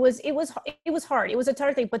about it. I mean, it was hard. It was a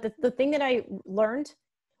hard thing. But the thing that I learned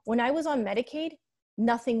when I was on Medicaid,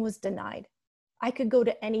 nothing was denied. I could go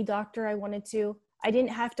to any doctor I wanted to. I didn't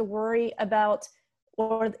have to worry about,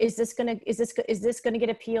 or is this gonna get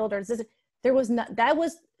appealed, or is this? There was not. That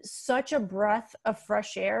was such a breath of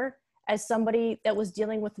fresh air as somebody that was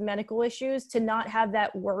dealing with medical issues, to not have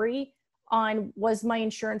that worry on, was my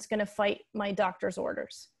insurance going to fight my doctor's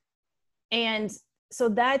orders? And so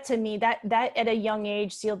that, to me, that at a young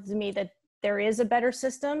age sealed to me that there is a better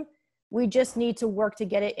system. We just need to work to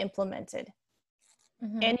get it implemented.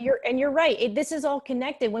 And you're right. This is all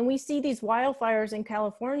connected. When we see these wildfires in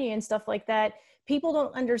California and stuff like that, people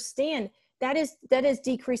don't understand that is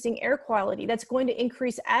decreasing air quality. That's going to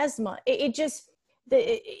increase asthma.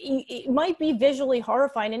 It might be visually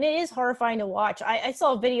horrifying, and it is horrifying to watch. I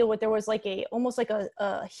saw a video where there was like almost like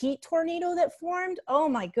a heat tornado that formed. Oh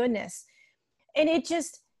my goodness. And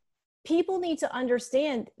people need to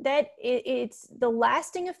understand that it's the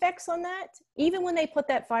lasting effects on that. Even when they put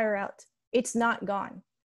that fire out, it's not gone.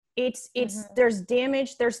 There's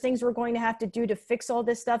damage, there's things we're going to have to do to fix all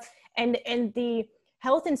this stuff. And the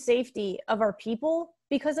health and safety of our people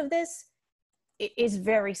because of this is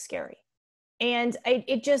very scary. And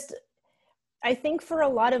I think for a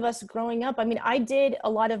lot of us growing up, I mean, I did a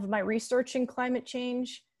lot of my research in climate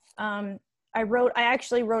change. I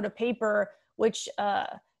actually wrote a paper which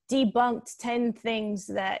debunked 10 things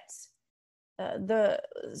that the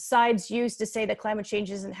sides used to say that climate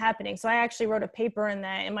change isn't happening. So I actually wrote a paper in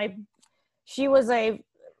that, and she was a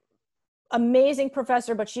amazing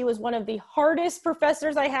professor, but she was one of the hardest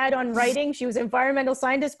professors I had on writing. She was an environmental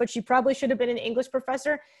scientist, but she probably should have been an English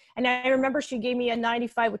professor. And I remember she gave me a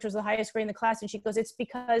 95, which was the highest grade in the class. And she goes, it's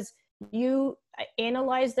because you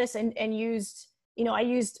analyzed this and used, I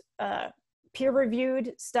used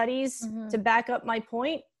peer-reviewed studies to back up my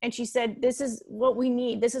point. And she said, this is what we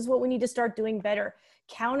need. This is what we need to start doing better.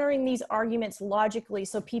 Countering these arguments logically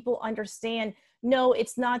so people understand, no,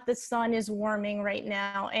 it's not the sun is warming right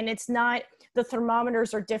now. And it's not the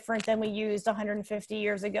thermometers are different than we used 150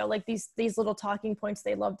 years ago. Like these little talking points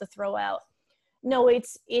they love to throw out. No,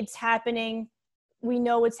 it's happening. We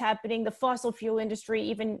know it's happening. The fossil fuel industry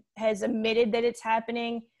even has admitted that it's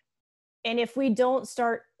happening. And if we don't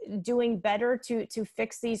start doing better to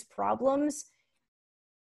fix these problems,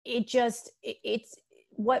 it's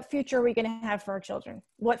what future are we going to have for our children?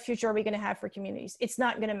 What future are we going to have for communities? It's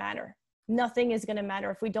not going to matter. Nothing is going to matter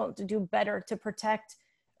if we don't do better to protect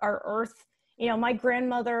our earth. My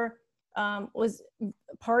grandmother was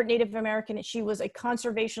part Native American, and she was a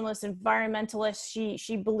conservationist, environmentalist.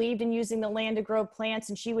 She believed in using the land to grow plants,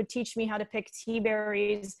 and she would teach me how to pick tea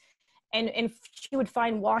berries. And she would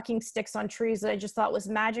find walking sticks on trees that I just thought was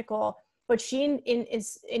magical. But she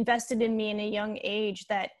is invested in me in a young age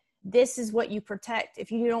that this is what you protect.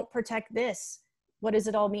 If you don't protect this, what does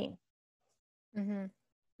it all mean?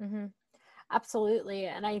 Absolutely.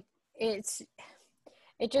 And it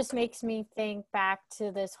just makes me think back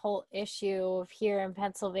to this whole issue of here in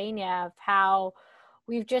Pennsylvania of how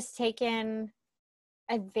we've just taken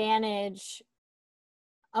advantage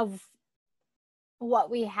of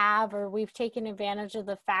what we have, or we've taken advantage of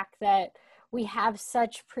the fact that we have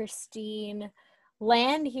such pristine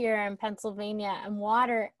land here in Pennsylvania and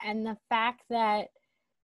water, and the fact that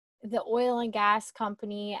the oil and gas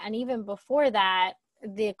company, and even before that,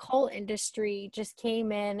 the coal industry just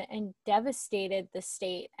came in and devastated the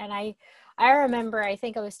state. And I remember, I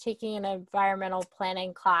think I was taking an environmental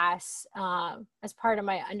planning class as part of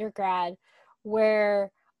my undergrad,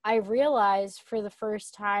 where I realized for the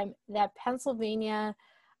first time that Pennsylvania,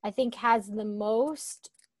 I think, has the most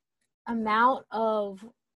amount of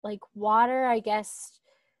like water, I guess,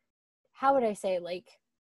 how would I say,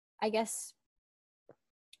 I guess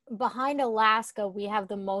behind Alaska, we have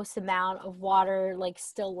the most amount of water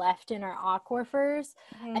still left in our aquifers.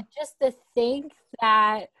 And just to think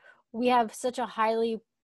that we have such a highly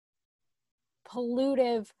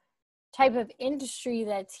pollutive type of industry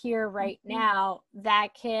that's here right now that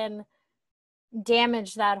can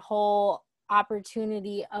damage that whole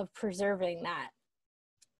opportunity of preserving that.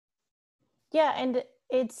 Yeah, and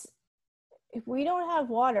if we don't have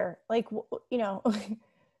water,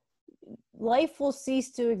 life will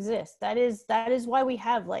cease to exist. That is why we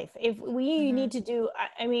have life. If we need to do,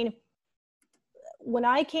 I mean, when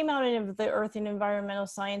I came out of the Earth and Environmental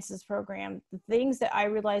Sciences program, the things that I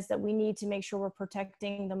realized that we need to make sure we're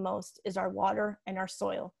protecting the most is our water and our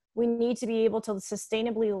soil. We need to be able to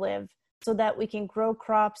sustainably live so that we can grow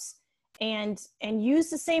crops and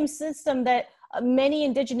use the same system that many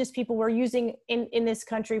indigenous people were using in this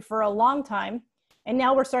country for a long time. And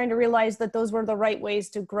now we're starting to realize that those were the right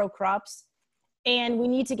ways to grow crops. And we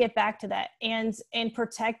need to get back to that. And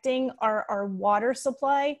protecting our water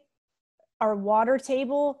supply, our water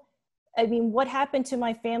table. I mean, what happened to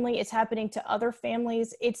my family is happening to other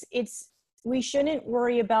families. We shouldn't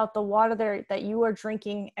worry about the water that you are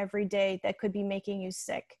drinking every day that could be making you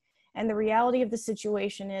sick. And the reality of the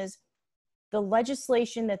situation is the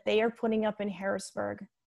legislation that they are putting up in Harrisburg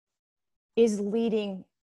is leading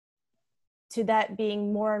to that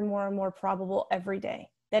being more and more and more probable every day,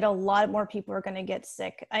 that a lot more people are going to get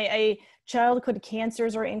sick. Childhood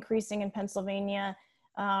cancers are increasing in Pennsylvania.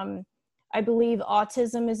 I believe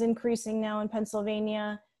autism is increasing now in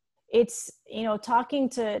Pennsylvania. It's, talking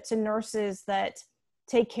to nurses that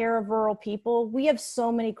take care of rural people. We have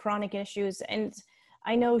so many chronic issues. And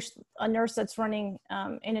I know a nurse that's running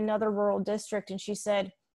in another rural district, and she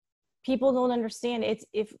said, people don't understand.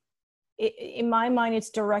 In my mind, it's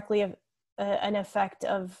directly an effect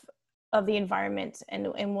of the environment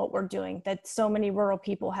and what we're doing, that so many rural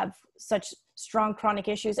people have such strong chronic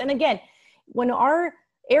issues. And again, when our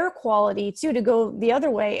air quality too, to go the other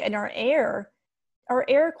way, and our air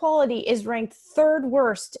quality is ranked third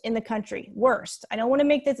worst in the country. Worst. I don't want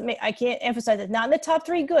to I can't emphasize it. Not in the top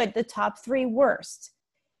 3 good, the top 3 worst.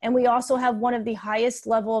 And we also have one of the highest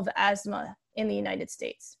level of asthma in the United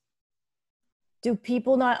States. Do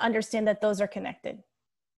people not understand that those are connected?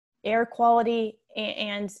 Air quality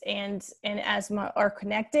and asthma are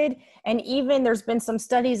connected. And even there's been some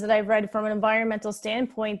studies that I've read from an environmental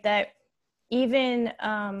standpoint that even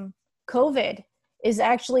COVID is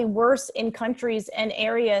actually worse in countries and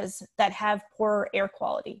areas that have poor air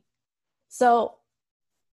quality. So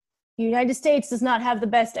the United States does not have the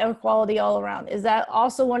best air quality all around. Is that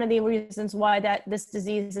also one of the reasons why that this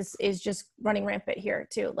disease is just running rampant here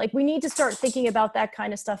too? Like, we need to start thinking about that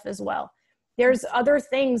kind of stuff as well. There's other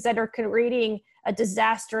things that are creating a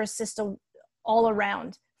disastrous system all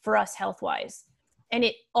around for us health-wise. And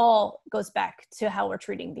it all goes back to how we're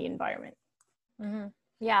treating the environment. Mm-hmm.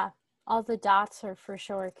 Yeah. All the dots are for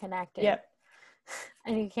sure connected. Yep.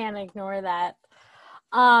 And you can't ignore that.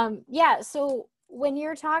 So when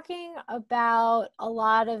you're talking about a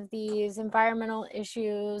lot of these environmental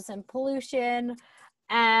issues and pollution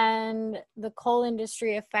and the coal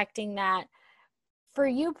industry affecting that, for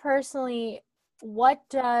you personally, what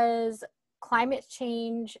does climate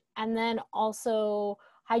change and then also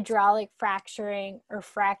hydraulic fracturing or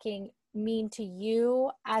fracking mean to you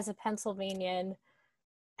as a Pennsylvanian?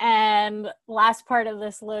 And last part of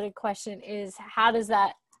this loaded question is, how has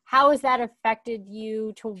that affected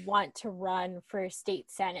you to want to run for state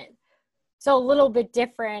senate? So a little bit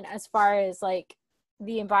different as far as like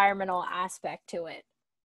the environmental aspect to it.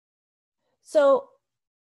 So,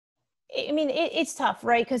 I mean, it's tough,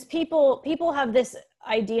 right? Because people have this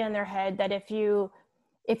idea in their head that if you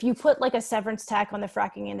put like a severance tax on the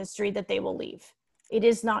fracking industry, that they will leave. It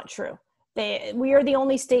is not true. We are the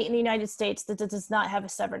only state in the United States that does not have a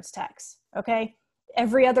severance tax. Okay,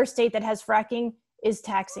 every other state that has fracking is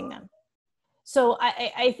taxing them. So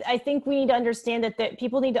I think we need to understand that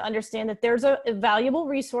people need to understand that there's a valuable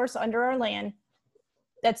resource under our land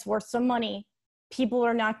that's worth some money. People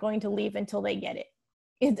are not going to leave until they get it.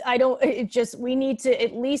 We need to,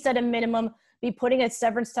 at least at a minimum, be putting a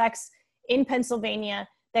severance tax in Pennsylvania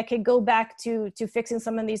that could go back to fixing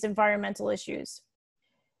some of these environmental issues.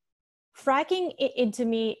 Fracking, to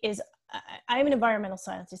me, is, I'm an environmental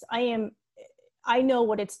scientist. I know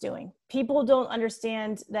what it's doing. People don't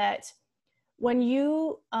understand that when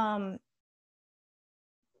you're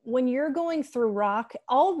going through rock,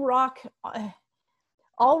 all rock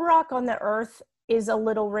on the earth is a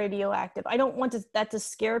little radioactive. I don't want that to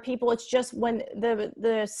scare people. It's just when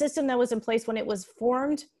the system that was in place when it was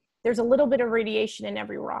formed, there's a little bit of radiation in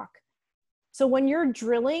every rock. So when you're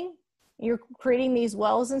drilling, you're creating these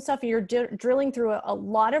wells and stuff, and you're drilling through a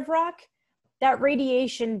lot of rock, that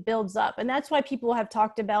radiation builds up. And that's why people have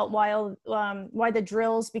talked about why the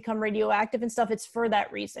drills become radioactive and stuff. It's for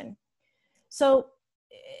that reason. So,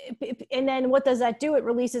 and then what does that do? It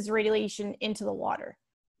releases radiation into the water.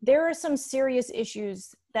 There are some serious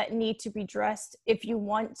issues that need to be addressed if you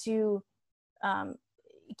want to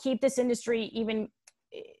keep this industry even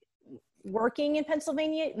working in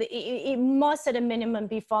Pennsylvania. It must at a minimum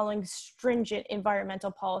be following stringent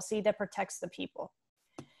environmental policy that protects the people.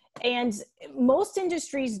 And most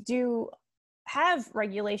industries do have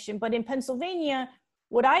regulation, but in Pennsylvania,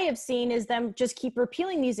 what I have seen is them just keep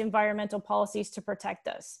repealing these environmental policies to protect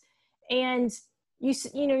us. And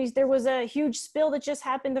there was a huge spill that just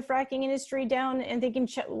happened, the fracking industry down, I think in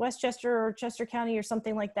Westchester or Chester County or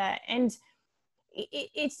something like that. And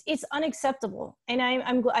it's unacceptable. And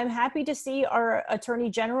I'm happy to see our Attorney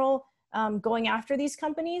General going after these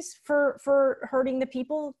companies for hurting the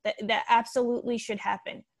people. That absolutely should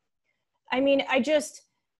happen. I mean, I guess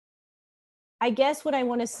what I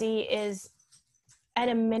want to see is, at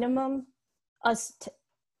a minimum, us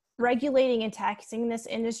regulating and taxing this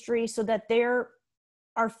industry so that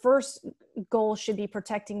our first goal should be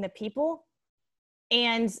protecting the people.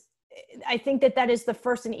 And I think that is the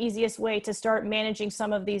first and easiest way to start managing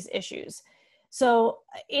some of these issues. So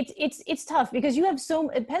it's tough because you have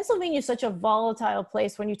Pennsylvania is such a volatile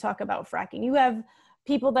place when you talk about fracking. You have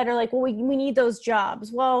people that are like, well, we need those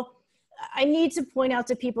jobs. Well, I need to point out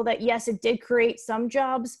to people that yes, it did create some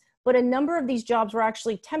jobs, but a number of these jobs were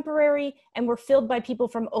actually temporary and were filled by people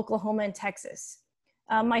from Oklahoma and Texas.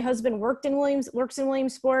 My husband works in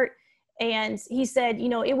Williamsport, and he said, you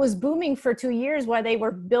know, it was booming for 2 years while they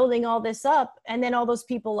were building all this up, and then all those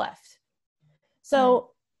people left.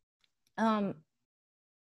 So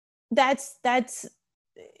that's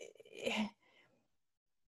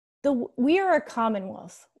we are a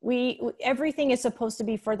commonwealth. Everything is supposed to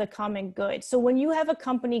be for the common good. So when you have a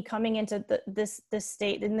company coming into this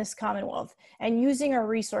state, in this commonwealth, and using our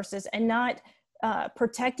resources and not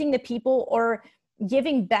protecting the people or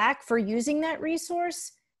giving back for using that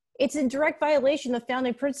resource, it's in direct violation of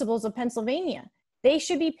founding principles of Pennsylvania. They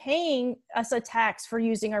should be paying us a tax for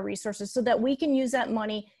using our resources so that we can use that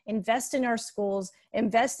money, invest in our schools,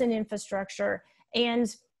 invest in infrastructure,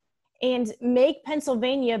 and make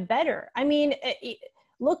Pennsylvania better. I mean,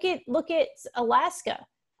 look at Alaska.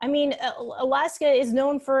 I mean, Alaska is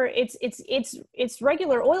known for its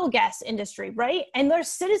regular oil gas industry, right? And their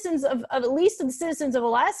citizens of at least the citizens of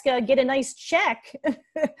Alaska get a nice check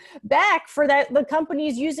back for that, the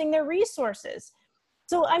companies using their resources.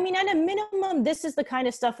 So, I mean, at a minimum, this is the kind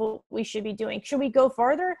of stuff we should be doing. Should we go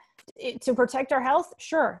farther to protect our health?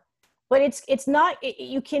 Sure. But it's not,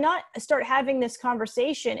 you cannot start having this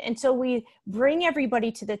conversation until we bring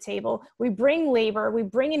everybody to the table. We bring labor, we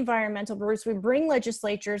bring environmental groups, we bring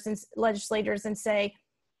legislators and say,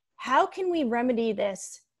 how can we remedy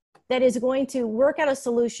this that is going to work out a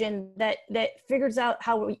solution that figures out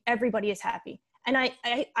how everybody is happy? And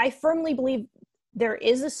I firmly believe there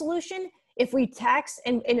is a solution if we tax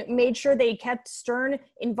and made sure they kept stern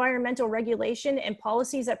environmental regulation and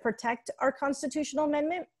policies that protect our constitutional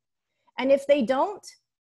amendment. And if they don't,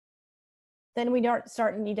 then we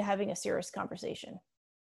need to having a serious conversation.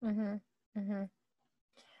 Mm-hmm. Mm-hmm.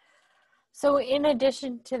 So in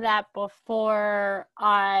addition to that, before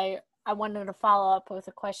I wanted to follow up with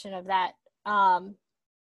a question of that,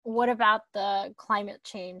 what about the climate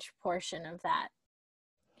change portion of that?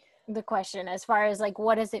 The question, as far as like,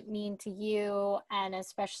 what does it mean to you? And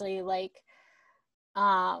especially like,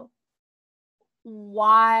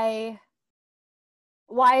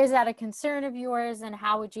 why is that a concern of yours, and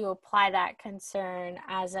how would you apply that concern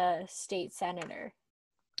as a state senator?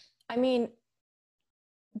 I mean,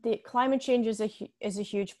 the climate change is a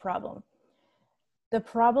huge problem. The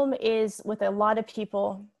problem is with a lot of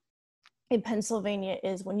people in Pennsylvania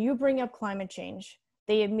is when you bring up climate change,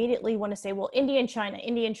 they immediately want to say, well, India and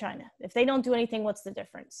China. If they don't do anything, what's the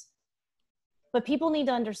difference? But people need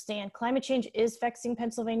to understand climate change is vexing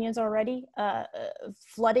Pennsylvanians already.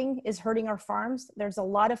 Flooding is hurting our farms. There's a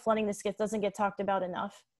lot of flooding. This doesn't get talked about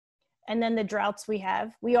enough. And then the droughts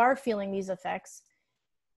we are feeling these effects.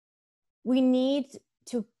 We need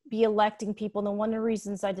to be electing people. And one of the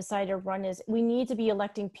reasons I decided to run is we need to be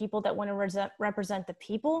electing people that want to represent the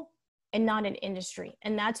people and not an industry.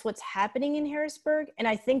 And that's what's happening in Harrisburg. And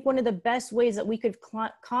I think one of the best ways that we could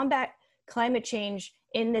combat climate change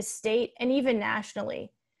in this state and even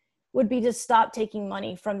nationally would be to stop taking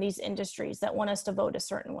money from these industries that want us to vote a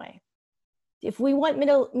certain way. If we want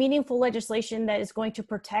meaningful legislation that is going to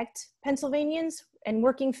protect Pennsylvanians and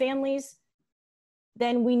working families,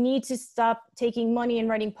 then we need to stop taking money and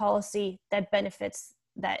writing policy that benefits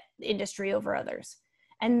that industry over others.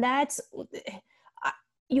 And that's,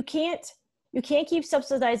 you can't keep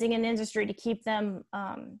subsidizing an industry to keep them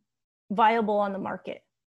viable on the market.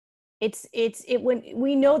 When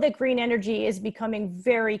we know that green energy is becoming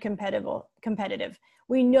very competitive.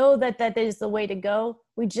 We know that is the way to go.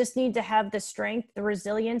 We just need to have the strength, the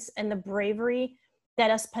resilience, and the bravery that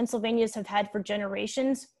us Pennsylvanians have had for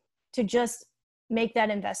generations to just make that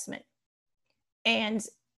investment. And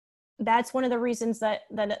that's one of the reasons that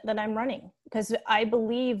I'm running, because I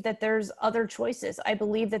believe that there's other choices. I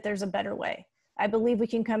believe that there's a better way. I believe we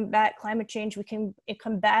can combat climate change. We can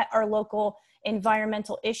combat our local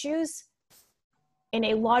environmental issues in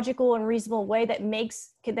a logical and reasonable way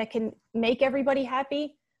that can make everybody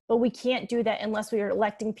happy. But we can't do that unless we are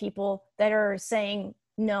electing people that are saying,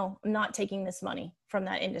 no, I'm not taking this money from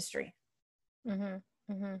that industry.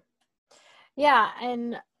 Mm-hmm. Mm-hmm. Yeah.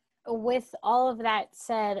 And with all of that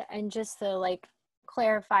said, and just to like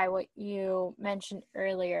clarify what you mentioned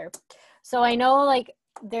earlier. So I know like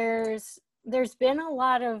there's been a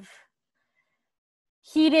lot of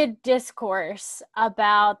heated discourse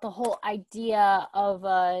about the whole idea of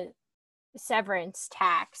a severance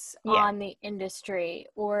tax on the industry,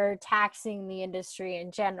 or taxing the industry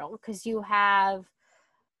in general, because you have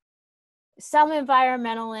some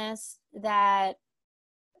environmentalists that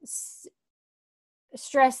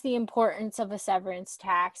stress the importance of a severance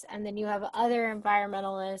tax, and then you have other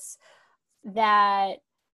environmentalists that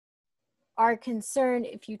are concerned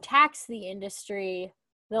if you tax the industry,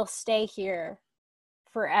 they'll stay here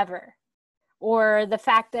forever. Or the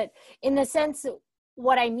fact that, in the sense that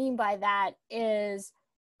what I mean by that is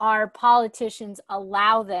our politicians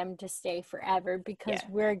allow them to stay forever because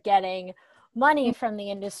we're getting money from the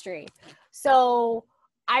industry. So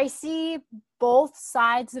I see both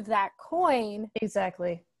sides of that coin.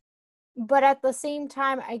 Exactly. But at the same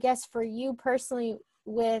time, I guess for you personally,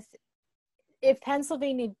 if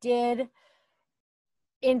Pennsylvania did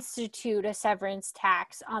institute a severance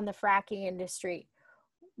tax on the fracking industry,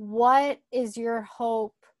 what's your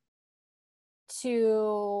hope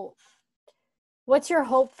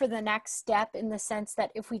for the next step, in the sense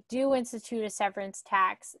that if we do institute a severance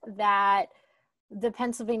tax, that the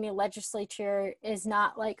Pennsylvania legislature is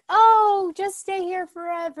not like, oh, just stay here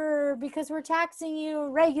forever because we're taxing you,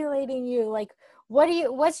 regulating you? Like,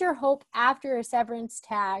 what's your hope after a severance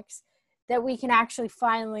tax that we can actually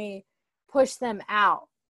finally push them out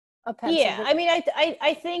of Pennsylvania? Yeah, I mean,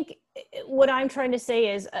 I think what I'm trying to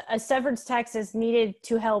say is a severance tax is needed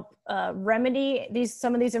to help remedy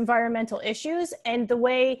some of these environmental issues, and the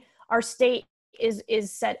way our state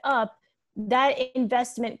is set up, that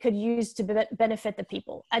investment could use to benefit the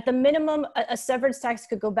people. At the minimum, a severance tax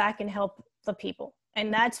could go back and help the people,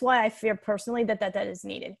 and that's why I fear personally that is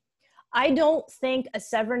needed. I don't think a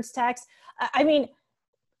severance tax. I mean,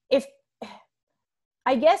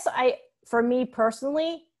 for me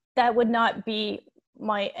personally, that would not be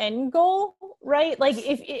my end goal, right? Like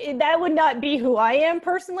if that would not be who I am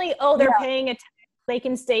personally. Oh, they're paying a tax, they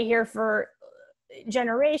can stay here for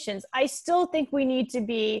generations. I still think we need to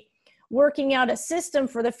be working out a system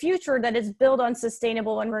for the future that is built on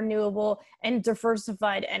sustainable and renewable and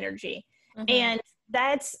diversified energy. Mm-hmm. And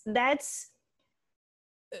that's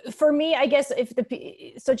for me, I guess,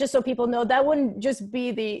 just so people know, that wouldn't just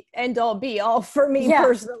be the end all be all for me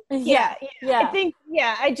personally. Yeah. I think,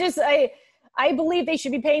 I believe they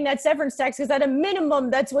should be paying that severance tax because at a minimum,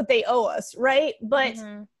 that's what they owe us, right? But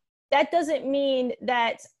that doesn't mean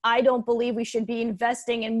that I don't believe we should be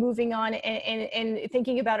investing and moving on and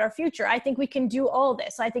thinking about our future. I think we can do all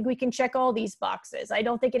this. I think we can check all these boxes. I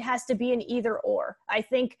don't think it has to be an either or. I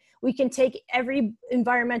think we can take every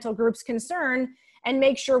environmental group's concern and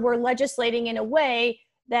make sure we're legislating in a way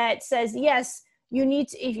that says, yes,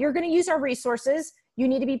 if you're going to use our resources, you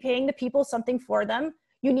need to be paying the people something for them.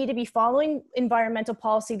 You need to be following environmental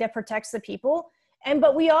policy that protects the people.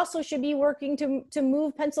 But we also should be working to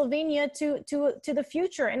move Pennsylvania to the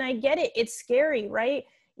future. And I get it. It's scary, right?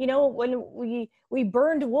 You know, when we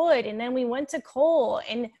burned wood and then we went to coal,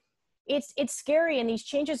 and it's scary, and these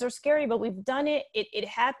changes are scary, but we've done it. It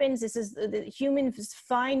happens. This is the humans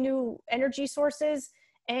find new energy sources.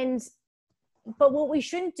 But what we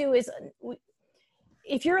shouldn't do is,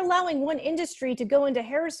 if you're allowing one industry to go into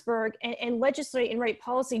Harrisburg and legislate and write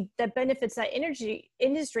policy that benefits that energy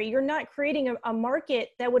industry, you're not creating a market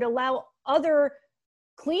that would allow other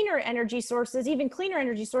cleaner energy sources, even cleaner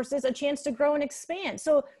energy sources, a chance to grow and expand.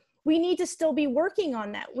 So we need to still be working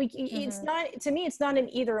on that. It's not, to me, it's not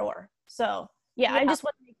an either or. So I just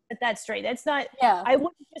want to get that straight. That's not, I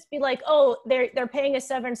wouldn't just be like, oh, they're paying a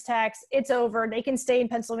severance tax, it's over, they can stay in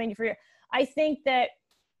Pennsylvania for a year. I think that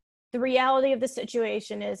the reality of the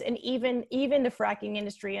situation is, and even the fracking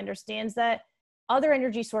industry understands, that other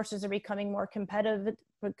energy sources are becoming more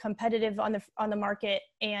competitive on the market,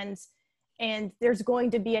 and there's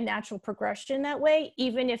going to be a natural progression that way.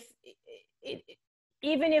 Even if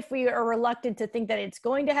we are reluctant to think that it's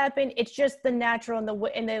going to happen, it's just the natural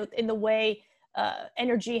in the way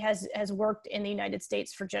energy has worked in the United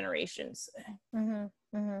States for generations.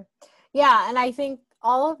 Mm-hmm. Mm-hmm. Yeah, and I think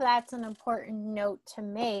all of that's an important note to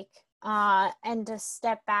make, and to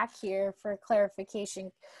step back here for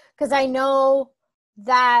clarification, because I know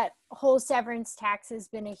that whole severance tax has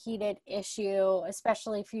been a heated issue,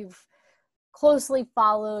 especially if you've closely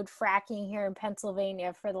followed fracking here in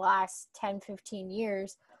Pennsylvania for the last 10-15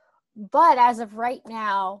 years. But as of right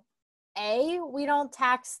now, A, we don't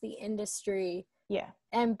tax the industry. Yeah.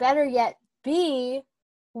 And better yet, B,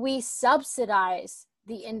 we subsidize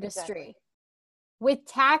the industry. Exactly. With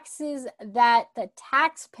taxes that the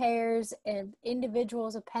taxpayers and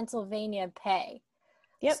individuals of Pennsylvania pay.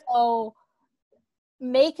 Yep. So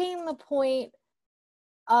making the point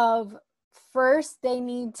of, first they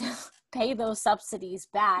need to pay those subsidies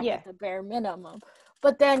back at the bare minimum,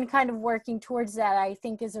 but then kind of working towards that, I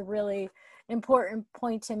think, is a really important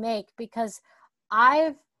point to make, because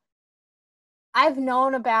I've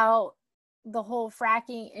known about the whole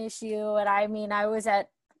fracking issue, and I mean, I was at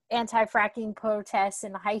anti-fracking protests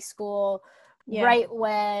in high school, right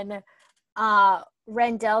when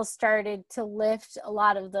Rendell started to lift a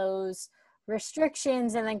lot of those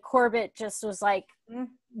restrictions, and then Corbett just was like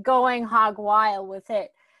going hog wild with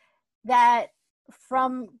it. That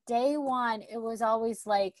from day one, it was always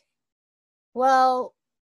like, well,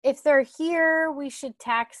 if they're here, we should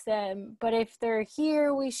tax them. But if they're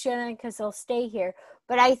here, we shouldn't, because they'll stay here.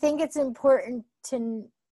 But I think it's important to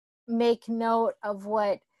make note of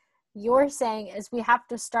what you're saying is we have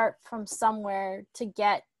to start from somewhere to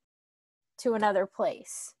get to another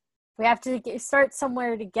place. We have to start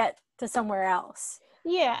somewhere to get to somewhere else.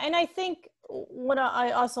 Yeah, and I think what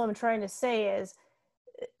I also am trying to say is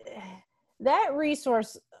that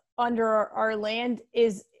resource under our land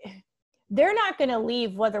is, they're not going to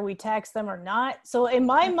leave whether we tax them or not. So in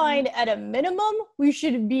my mind, at a minimum, we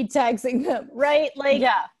should be taxing them, right? Like,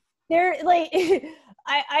 yeah, they're like,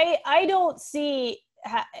 I don't see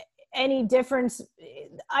any difference.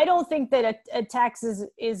 I don't think that a tax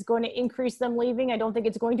is going to increase them leaving. I don't think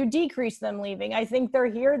it's going to decrease them leaving. I think they're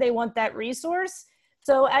here. They want that resource.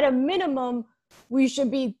 So at a minimum, we should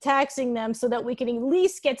be taxing them so that we can at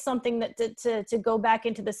least get something that to go back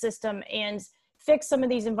into the system and fix some of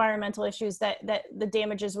these environmental issues that the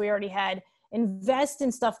damages we already had, invest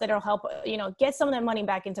in stuff that'll help, get some of that money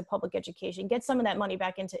back into public education, get some of that money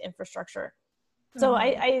back into infrastructure. So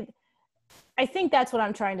I think that's what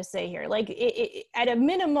I'm trying to say here. Like, at a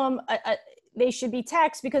minimum, they should be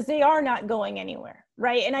taxed because they are not going anywhere,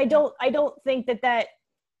 right? And I don't think that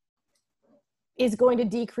is going to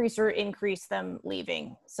decrease or increase them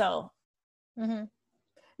leaving. So, no,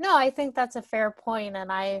 I think that's a fair point,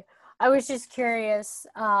 and I was just curious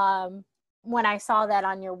when I saw that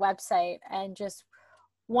on your website, and just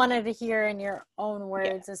wanted to hear in your own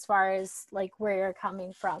words as far as like where you're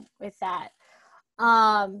coming from with that.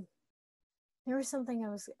 There was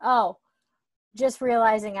something just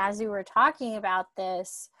realizing as we were talking about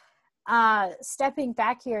this, stepping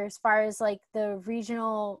back here as far as like the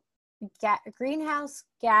regional greenhouse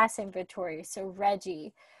gas inventory, so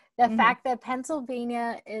RGGI, the fact that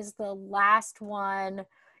Pennsylvania is the last one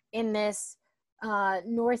in this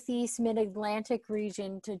Northeast Mid-Atlantic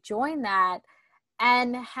region to join that,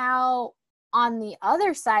 and how on the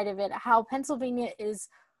other side of it, how Pennsylvania is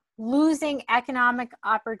losing economic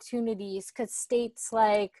opportunities because states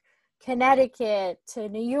like Connecticut to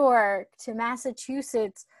New York to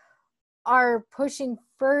Massachusetts are pushing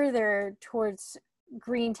further towards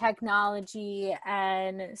green technology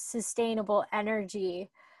and sustainable energy.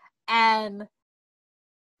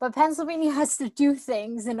 But Pennsylvania has to do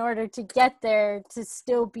things in order to get there to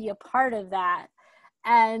still be a part of that.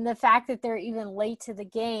 And the fact that they're even late to the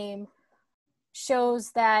game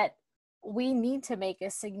shows that we need to make a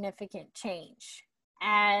significant change.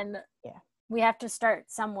 And we have to start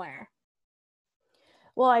somewhere.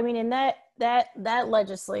 Well, I mean, in that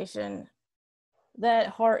legislation,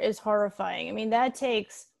 that is horrifying. I mean, that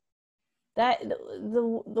takes the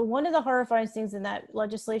one of the horrifying things in that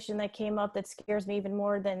legislation that came up that scares me even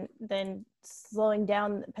more than slowing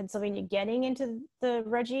down Pennsylvania getting into the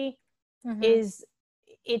RGGI is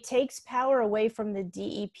it takes power away from the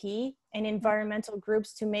DEP and environmental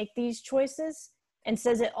groups to make these choices, and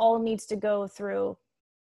says it all needs to go through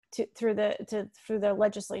the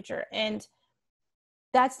legislature. And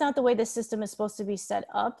that's not the way the system is supposed to be set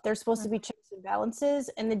up. There's supposed to be checks and balances,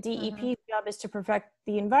 and the DEP's job is to protect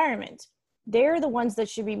the environment. They're the ones that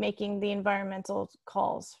should be making the environmental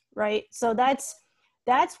calls, right? So that's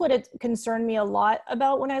what it concerned me a lot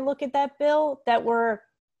about when I look at that bill, that we're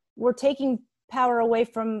taking power away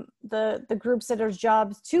from the groups that are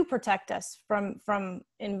jobs to protect us from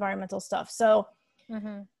environmental stuff. So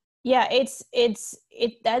yeah,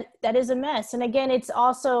 that is a mess. And again, it's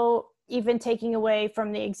also even taking away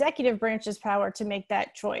from the executive branch's power to make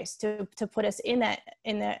that choice, to put us in that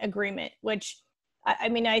agreement, which I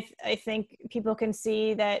mean, I think people can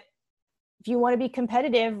see that if you want to be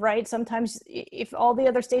competitive, right, sometimes if all the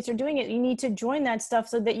other states are doing it, you need to join that stuff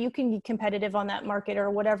so that you can be competitive on that market,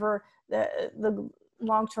 or whatever the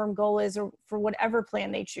long-term goal is, or for whatever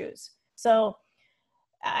plan they choose. So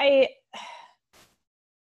I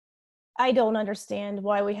don't understand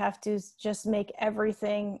why we have to just make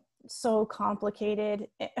everything so complicated.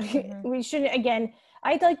 We shouldn't. Again,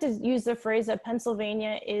 I'd like to use the phrase that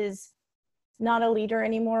Pennsylvania is not a leader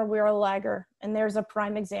anymore. We're a lagger, and there's a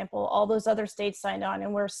prime example. All those other states signed on,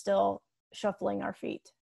 and we're still shuffling our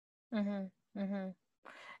feet. No,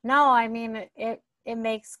 I mean, it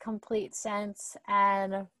makes complete sense.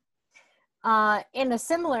 And in a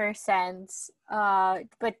similar sense,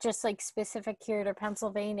 but just like specific here to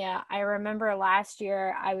Pennsylvania, I remember last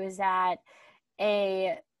year I was at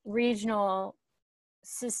a regional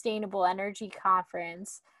sustainable energy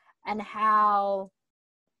conference, and how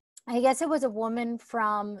I guess it was a woman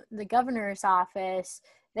from the governor's office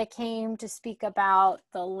that came to speak about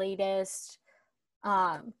the latest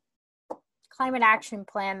climate action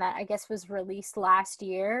plan that I guess was released last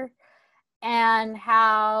year, and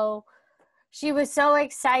how she was so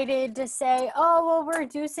excited to say, oh, well, we're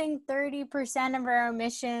reducing 30% of our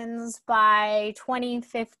emissions by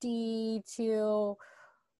 2050 to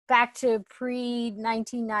back to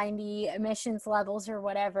pre-1990 emissions levels or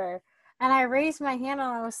whatever. And I raised my hand and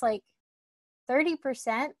I was like,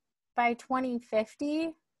 30% by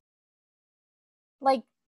 2050? Like,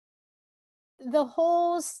 the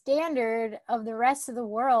whole standard of the rest of the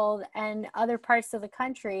world and other parts of the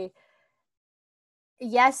country,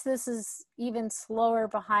 yes, this is even slower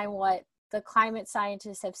behind what the climate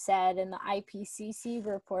scientists have said and the IPCC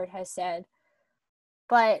report has said,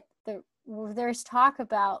 but there's talk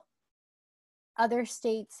about other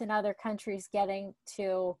states and other countries getting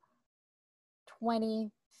to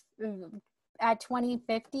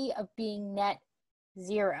 2050 of being net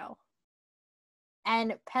zero.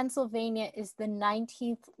 And Pennsylvania is the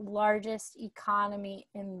 19th largest economy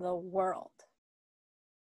in the world.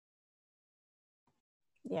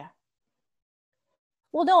 Yeah.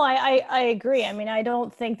 Well, no, I agree. I mean, I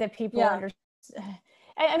don't think that people understand.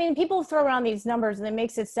 I mean, people throw around these numbers and it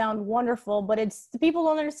makes it sound wonderful, but people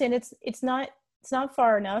don't understand. It's not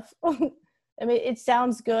far enough. I mean, it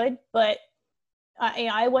sounds good, but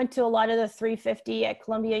I went to a lot of the 350 at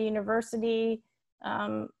Columbia University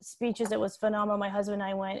speeches. It was phenomenal. My husband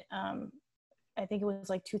and I went, I think it was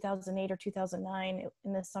like 2008 or 2009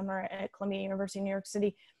 in the summer at Columbia University, New York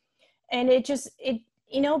City. And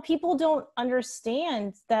people don't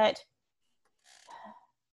understand that.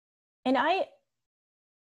 And I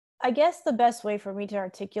guess the best way for me to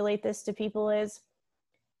articulate this to people is,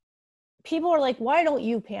 people are like, why don't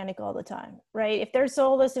you panic all the time, right? If there's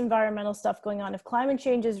all this environmental stuff going on, if climate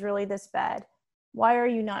change is really this bad, why are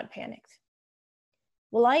you not panicked?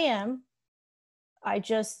 Well, I am.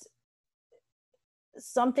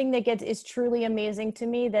 Something that is truly amazing to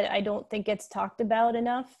me that I don't think gets talked about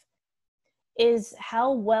enough is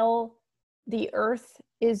how well the earth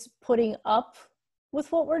is putting up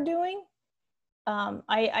with what we're doing.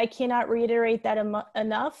 I cannot reiterate that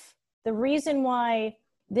enough. The reason why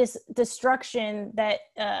this destruction that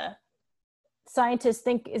scientists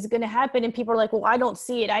think is going to happen, and people are like, well, I don't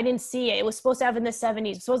see it. I didn't see it. It was supposed to happen in the 70s.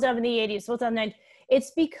 It was supposed to happen in the 80s. It was supposed to happen in the 90s.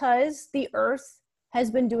 It's because the earth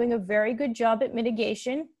has been doing a very good job at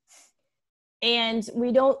mitigation. And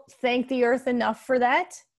we don't thank the earth enough for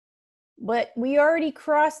that. But we already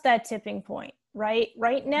crossed that tipping point, right?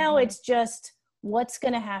 Right now, It's just, what's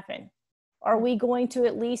going to happen? Are we going to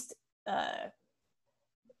at least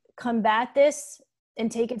combat this and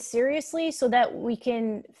take it seriously so that we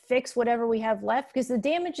can fix whatever we have left? Because the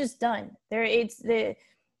damage is done.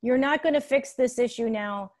 You're not going to fix this issue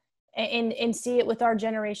now and see it with our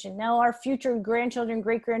generation. Now our future grandchildren,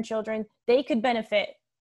 great-grandchildren, they could benefit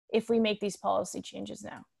if we make these policy changes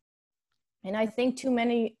now. And I think too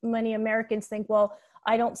many Americans think, well,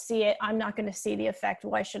 I don't see it. I'm not going to see the effect.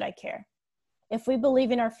 Why should I care? If we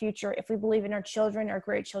believe in our future, if we believe in our children, our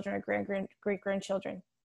great-children, our great-grandchildren,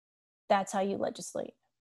 that's how you legislate.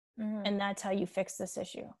 And that's how you fix this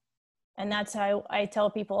issue. And that's how I tell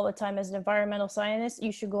people all the time, as an environmental scientist,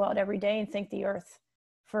 you should go out every day and thank the earth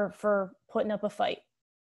for putting up a fight,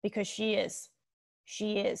 because she is.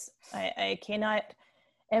 I cannot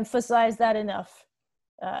emphasize that enough.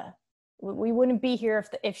 We wouldn't be here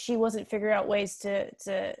if she wasn't figuring out ways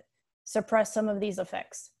to suppress some of these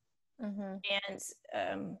effects.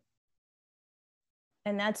 And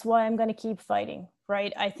that's why I'm going to keep fighting,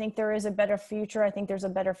 right? I think there is a better future. I think there's a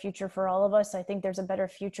better future for all of us. I think there's a better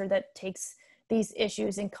future that takes these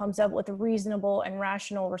issues and comes up with reasonable and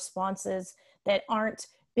rational responses that aren't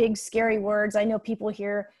big, scary words. I know people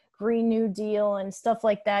hear Green New Deal and stuff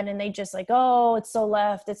like that, and they just like, oh, it's so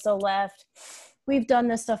left, it's so left. We've done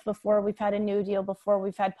this stuff before. We've had a New Deal before.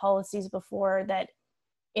 We've had policies before that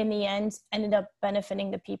in the end ended up benefiting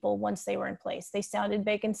the people once they were in place. They sounded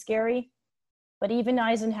big and scary, but even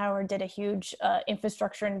Eisenhower did a huge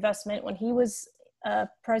infrastructure investment when he was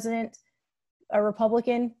president, a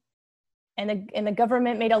Republican, and the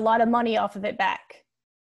government made a lot of money off of it back.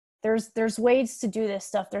 There's ways to do this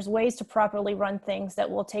stuff. There's ways to properly run things that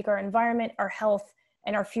will take our environment, our health,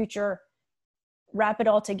 and our future, wrap it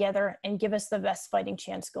all together, and give us the best fighting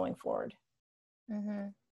chance going forward.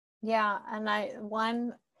 Yeah, and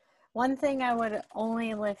one thing I would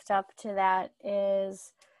only lift up to that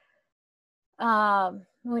is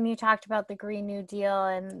when you talked about the Green New Deal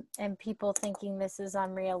and people thinking this is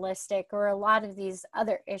unrealistic, or a lot of these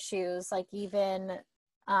other issues, like even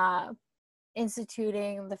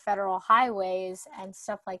instituting the federal highways and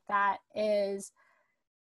stuff like that is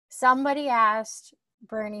somebody asked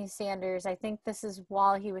Bernie Sanders, I think this is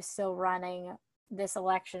while he was still running this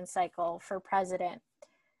election cycle for president,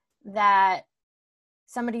 that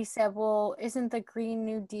somebody said, well, isn't the Green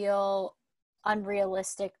New Deal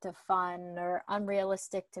unrealistic to fund or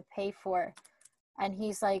unrealistic to pay for? And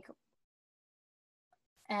he's like,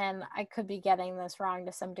 and I could be getting this wrong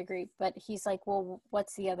to some degree, but he's like, well,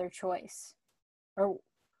 what's the other choice? Or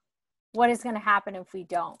what is going to happen if we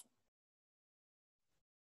don't?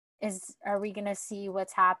 Are we going to see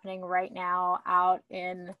what's happening right now out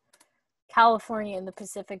in California and the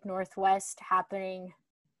Pacific Northwest happening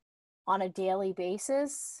on a daily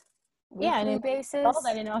basis? Weekly basis? All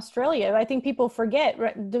that in Australia. I think people forget.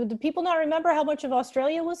 Do people not remember how much of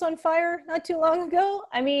Australia was on fire not too long ago?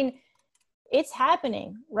 I mean, it's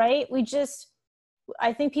happening, right?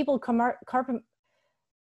 I think people compartmentalize.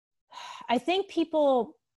 I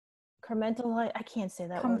can't say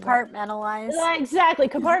that compartmentalize word. Exactly,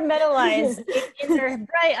 compartmentalize in their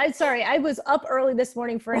right. I'm sorry, I was up early this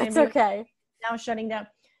morning for an interview. It's okay. Now shutting down.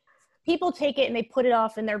 People take it and they put it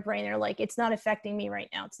off in their brain. They're like, it's not affecting me right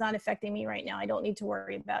now. It's not affecting me right now. I don't need to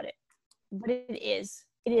worry about it. But it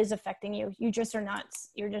is affecting you. You're just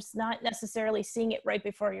not necessarily seeing it right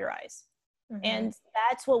before your eyes. Mm-hmm. And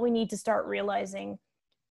that's what we need to start realizing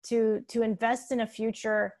to invest in a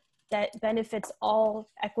future that benefits all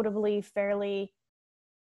equitably, fairly,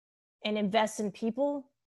 and invest in people.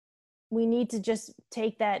 We need to just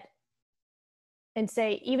take that and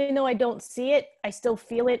say, even though I don't see it, I still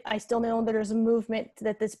feel it. I still know that there's a movement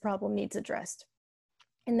that this problem needs addressed.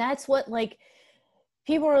 And that's what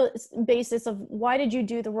people's basis of why did you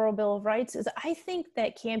do the Rural Bill of Rights is I think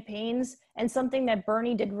that campaigns and something that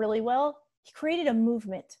Bernie did really well, he created a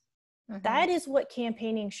movement. Mm-hmm. That is what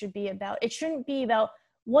campaigning should be about. It shouldn't be about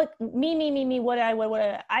what what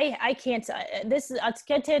I can't, I'll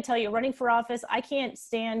tell you, running for office, I can't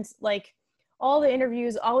stand all the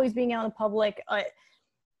interviews, always being out in public.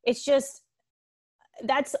 It's just,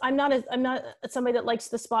 I'm not somebody that likes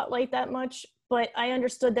the spotlight that much, but I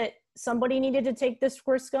understood that somebody needed to take this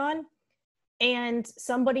risk on and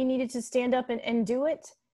somebody needed to stand up and do it.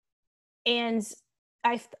 And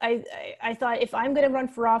I thought, if I'm going to run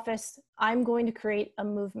for office, I'm going to create a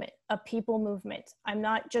movement, a people movement. I'm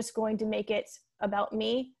not just going to make it about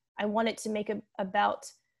me. I want it to make it about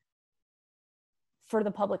for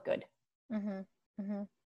the public good. Mm-hmm. Mm-hmm.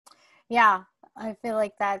 Yeah, I feel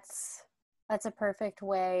like that's a perfect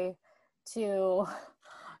way to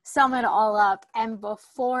sum it all up. And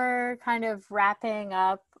before kind of wrapping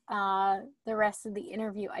up the rest of the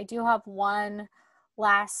interview, I do have one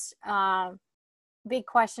last big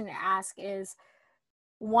question to ask is,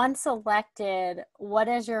 once elected, what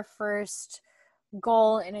is your first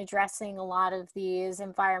goal in addressing a lot of these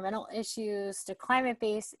environmental issues, to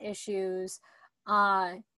climate-based issues,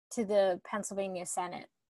 to the Pennsylvania Senate?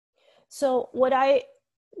 So what I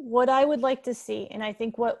would like to see, and I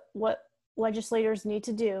think what legislators need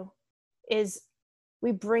to do, is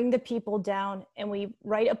we bring the people down and we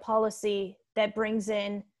write a policy that brings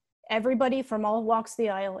in everybody from all walks of the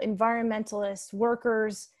aisle, environmentalists,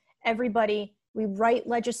 workers, everybody. We write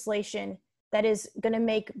legislation that is going to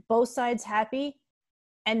make both sides happy,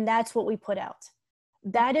 and that's what we put out.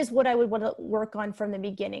 That is what I would want to work on from the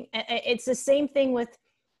beginning. It's the same thing with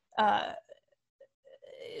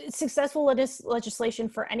successful legislation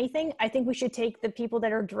for anything. I think we should take the people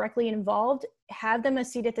that are directly involved, have them a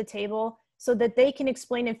seat at the table so that they can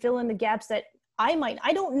explain and fill in the gaps that I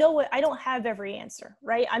don't know I don't have every answer,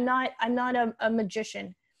 right? I'm not a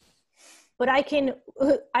magician, but I can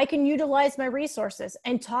utilize my resources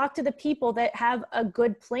and talk to the people that have a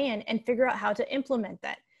good plan and figure out how to implement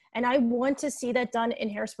that. And I want to see that done in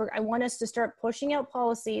Harrisburg. I want us to start pushing out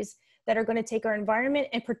policies that are going to take our environment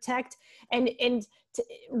and protect and to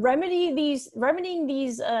remedying these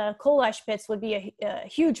coal ash pits would be a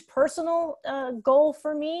huge personal goal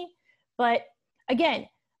for me. But again,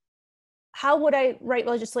 how would I write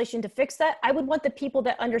legislation to fix that? I would want the people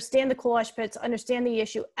that understand the coal ash pits, understand the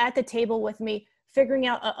issue at the table with me, figuring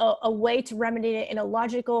out a way to remedy it in a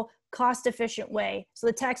logical, cost-efficient way so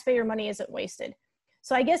the taxpayer money isn't wasted.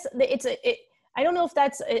 So I guess I don't know if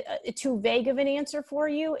that's a too vague of an answer for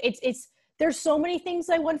you. There's so many things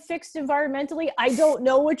I want fixed environmentally. I don't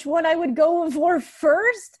know which one I would go for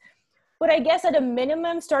first, but I guess at a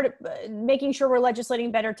minimum, start making sure we're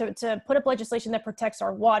legislating better to put up legislation that protects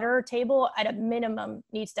our water table at a minimum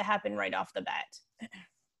needs to happen right off the bat.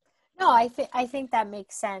 No, I think that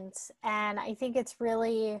makes sense. And I think it's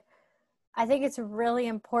really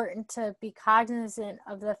important to be cognizant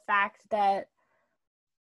of the fact that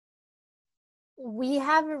we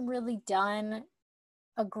haven't really done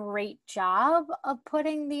a great job of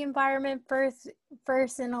putting the environment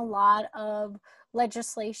first in a lot of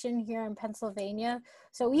legislation here in Pennsylvania.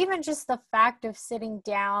 So even just the fact of sitting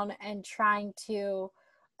down and trying to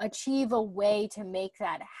achieve a way to make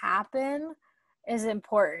that happen is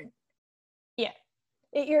important. Yeah,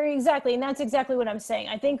 you're exactly, and that's exactly what I'm saying.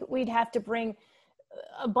 I think we'd have to bring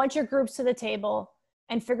a bunch of groups to the table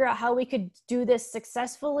and figure out how we could do this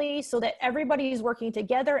successfully so that everybody is working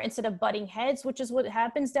together instead of butting heads, which is what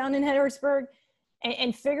happens down in Harrisburg,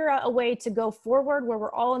 and figure out a way to go forward where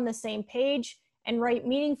we're all on the same page and write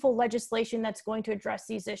meaningful legislation that's going to address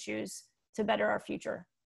these issues to better our future.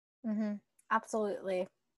 Mm-hmm. Absolutely.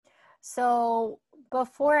 So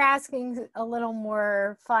before asking a little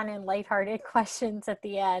more fun and lighthearted questions at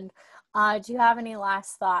the end, do you have any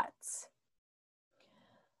last thoughts?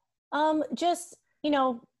 Just,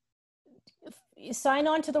 sign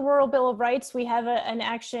on to the Rural Bill of Rights. We have an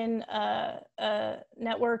action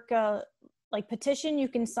network like petition. You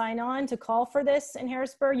can sign on to call for this in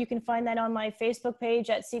Harrisburg. You can find that on my Facebook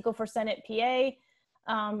page at Siegel for Senate PA.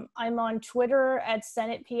 I'm on Twitter at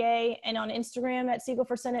Senate PA and on Instagram at Siegel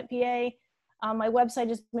for Senate PA. My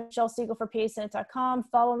website is michellesiegelforpasenate.com.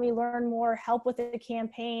 Follow me, learn more, help with the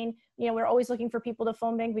campaign. We're always looking for people to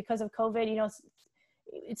phone bank because of COVID.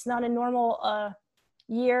 It's not a normal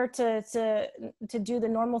year to do the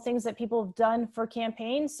normal things that people have done for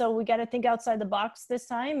campaigns. So we got to think outside the box this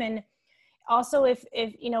time. And also, if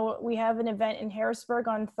we have an event in Harrisburg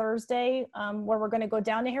on Thursday where we're going to go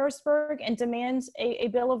down to Harrisburg and demand a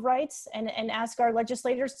Bill of Rights and ask our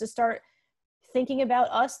legislators to start thinking about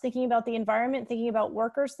us, thinking about the environment, thinking about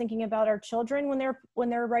workers, thinking about our children when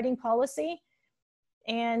they're writing policy.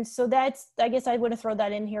 And so I guess I want to throw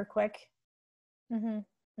that in here quick. Mm-hmm.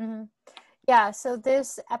 Mm-hmm. Yeah, so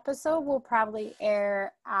this episode will probably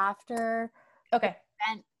air after the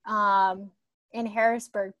event in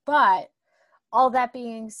Harrisburg. But all that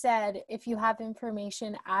being said, if you have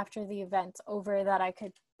information after the event's over that I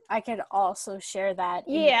could also share that.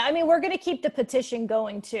 Yeah, I mean, we're going to keep the petition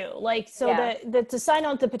going too. To sign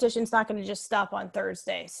on to the petition is not going to just stop on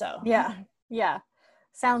Thursday. So yeah,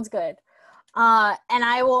 sounds good. And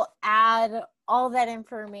I will add all that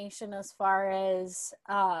information as far as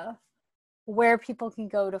where people can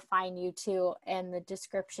go to find you too, and the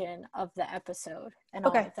description of the episode and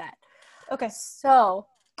all of that. Okay. So,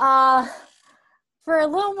 for a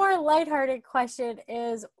little more lighthearted question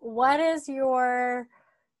is, what is your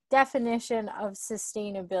definition of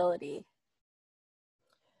sustainability?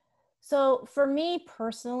 So for me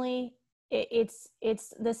personally, it's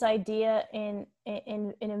this idea in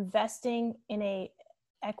investing in a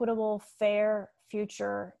equitable, fair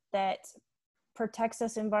future that protects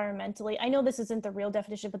us environmentally. I know this isn't the real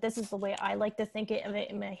definition, but this is the way I like to think of it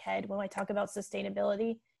in my head when I talk about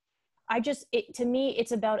sustainability. To me,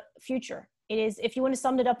 it's about future. It is, if you want to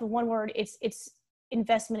sum it up in one word, it's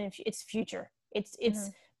investment in its future. It's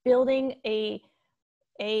building a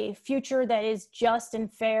future that is just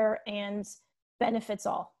and fair and benefits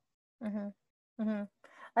all. Mm-hmm. Mm-hmm.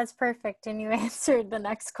 That's perfect. And you answered the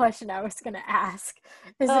next question I was going to ask,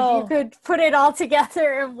 is if you could put it all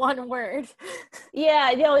together in one word.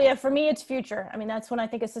 Yeah. For me, it's future. I mean, that's when I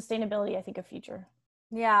think of sustainability, I think of future.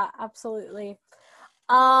 Yeah, absolutely.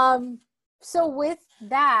 So with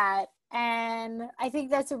that, and I think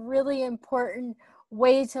that's a really important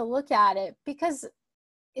way to look at it, because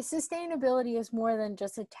sustainability is more than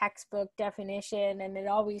just a textbook definition and it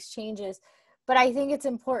always changes. But I think it's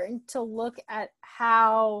important to look at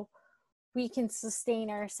how we can sustain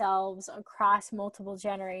ourselves across multiple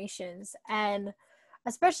generations. And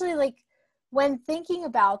especially when thinking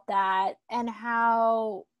about that, and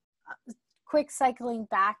how quick cycling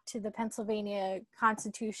back to the Pennsylvania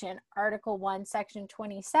Constitution, Article 1, Section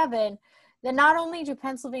 27, that not only do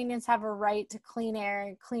Pennsylvanians have a right to clean air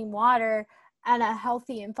and clean water and a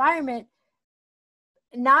healthy environment,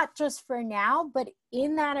 not just for now, but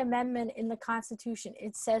in that amendment in the Constitution,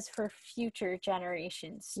 it says for future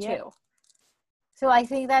generations too. So I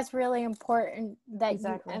think that's really important that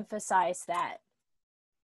you emphasize that.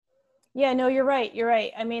 Yeah, no, you're right.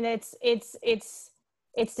 I mean, it's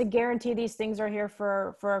to guarantee these things are here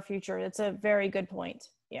for our future. It's a very good point.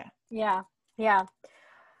 Yeah.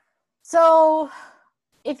 So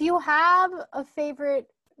if you have a favorite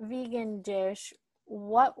vegan dish,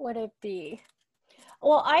 what would it be?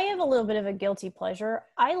 Well, I have a little bit of a guilty pleasure.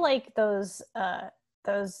 I like those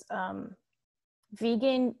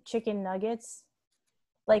vegan chicken nuggets.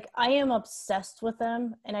 I am obsessed with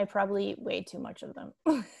them, and I probably eat way too much of them.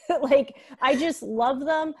 I just love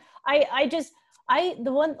them.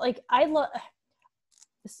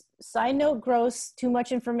 side note, gross, too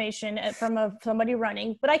much information from somebody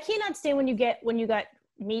running. But I cannot stand when you got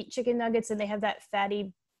meat chicken nuggets and they have that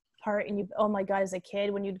fatty part, and oh my God, as a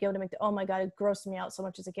kid, when you'd go to oh my God, it grossed me out so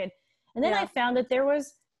much as a kid. And then I found that there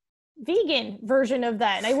was vegan version of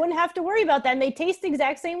that, and I wouldn't have to worry about that, and they taste the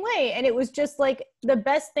exact same way, and it was just like the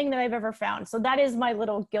best thing that I've ever found. So that is my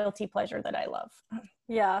little guilty pleasure that I love.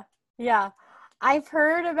 Yeah, I've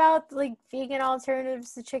heard about like vegan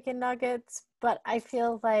alternatives to chicken nuggets, but I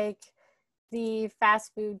feel like the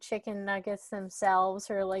fast food chicken nuggets themselves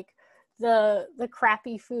are like the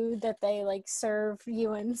crappy food that they like serve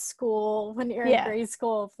you in school when you're in grade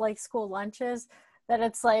school, like school lunches, that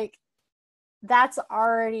it's like that's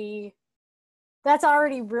already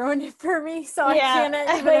ruined it for me. So I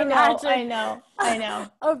can't even imagine I know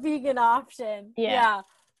a vegan option. Yeah.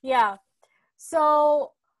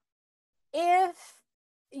 So if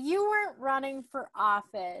you weren't running for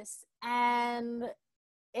office and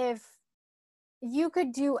if you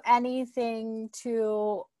could do anything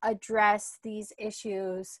to address these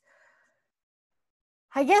issues,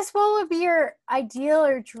 I guess what would be your ideal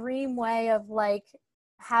or dream way of like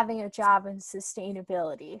having a job in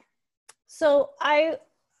sustainability? So I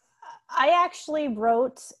actually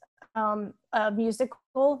wrote a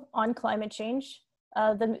musical on climate change.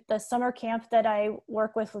 The summer camp that I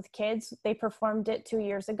work with kids, they performed it 2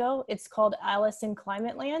 years ago. It's called Alice in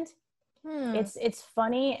Climate Land. It's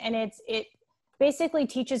funny, and it basically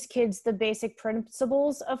teaches kids the basic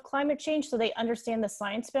principles of climate change so they understand the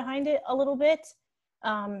science behind it a little bit.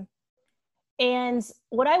 And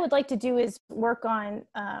what I would like to do is work on,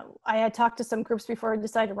 I had talked to some groups before I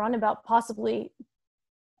decided to run about possibly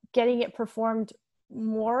getting it performed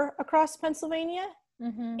more across Pennsylvania.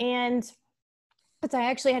 And but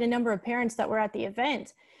I actually had a number of parents that were at the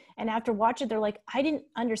event, and after watching it, they're like, I didn't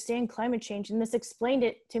understand climate change, and this explained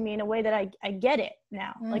it to me in a way that I get it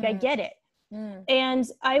now. Like I get it. And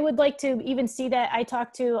I would like to even see that. I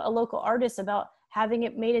talked to a local artist about having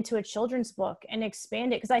it made into a children's book and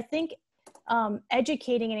expand it, because I think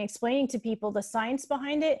educating and explaining to people the science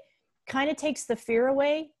behind it kind of takes the fear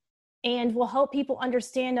away and will help people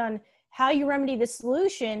understand on how you remedy the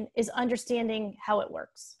solution is understanding how it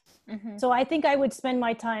works. So I think I would spend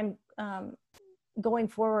my time going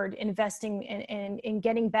forward investing in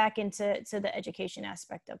getting back into the education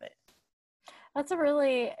aspect of it. That's a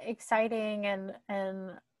really exciting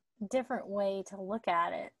and different way to look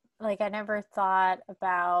at it. Like I never thought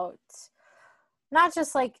about not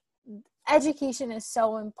just like education is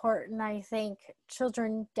so important. I think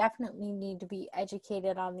children definitely need to be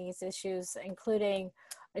educated on these issues, including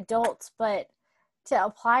adults, but to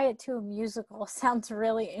apply it to a musical sounds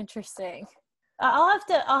really interesting. I'll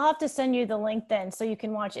have to send you the link then so you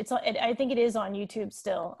can watch. I think it is on YouTube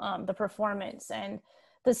still, the performance and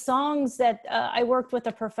the songs that I worked with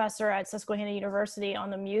a professor at Susquehanna University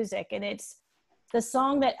on the music, and it's the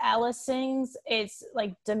song that Alice sings. It's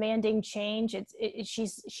like demanding change.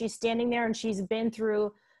 She's standing there and she's been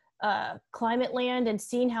through climate land and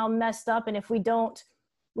seen how messed up, and if we don't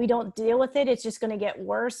deal with it, it's just going to get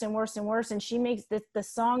worse and worse and worse. And she makes the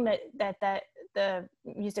song that the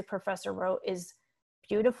music professor wrote is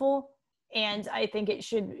beautiful, and I think it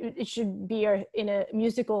should be in a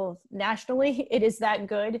musical nationally. It is that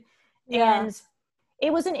good. And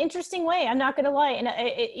it was an interesting way, I'm not going to lie, and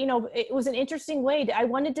it was an interesting way. I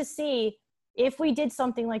wanted to see if we did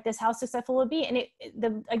something like this, how successful it would be.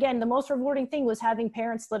 And again, the most rewarding thing was having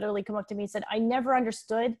parents literally come up to me and said, I never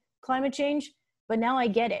understood climate change, but now I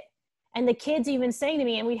get it. And the kids even saying to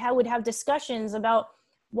me, and we would have discussions about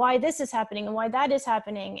why this is happening and why that is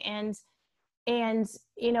happening. And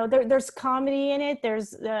there's comedy in it.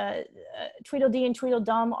 There's Tweedledee and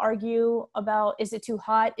Tweedledum argue about, is it too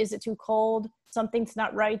hot? Is it too cold? Something's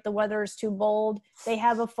not right. The weather is too bold. They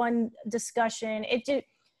have a fun discussion.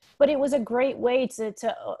 But it was a great way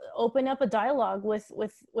to open up a dialogue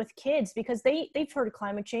with kids, because they've heard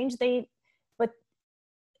climate change. But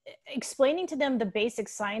explaining to them the basic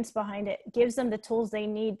science behind it gives them the tools they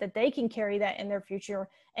need, that they can carry that in their future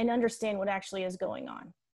and understand what actually is going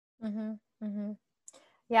on.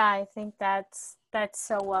 Yeah, I think that's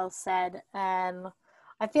so well said. And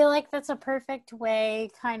I feel like that's a perfect way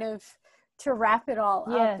kind of to wrap it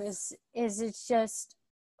all up is it's just,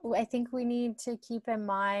 I think we need to keep in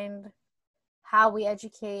mind how we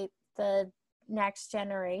educate the next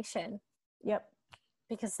generation. Yep.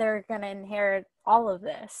 Because they're going to inherit all of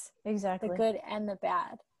this. Exactly. The good and the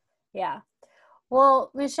bad. Yeah. Well,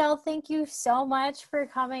 Michelle, thank you so much for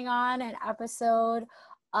coming on an episode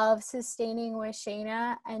of Sustaining with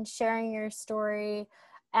Shayna and sharing your story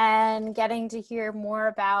and getting to hear more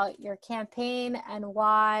about your campaign and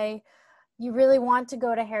why you really want to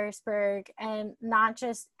go to Harrisburg and not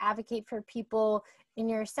just advocate for people in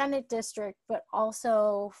your Senate district, but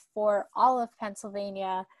also for all of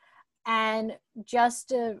Pennsylvania. And just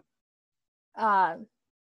to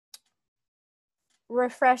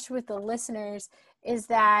refresh with the listeners is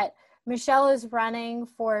that Michelle is running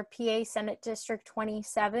for PA Senate District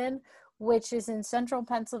 27, which is in central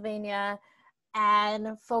Pennsylvania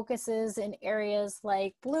and focuses in areas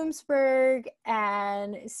like Bloomsburg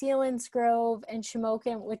and Selinsgrove and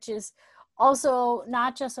Shamokin, which is also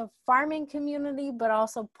not just a farming community, but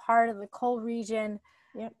also part of the coal region.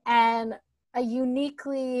 Yep. And has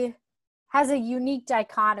a unique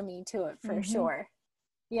dichotomy to it for sure.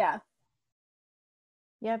 Yeah.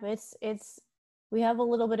 Yeah, but it's we have a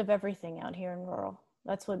little bit of everything out here in rural.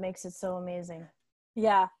 That's what makes it so amazing.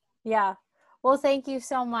 Yeah. Well, thank you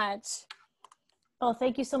so much. Oh,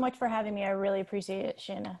 thank you so much for having me. I really appreciate it,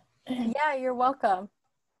 Shana. Yeah, you're welcome.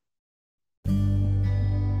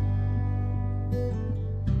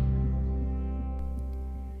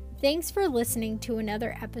 Thanks for listening to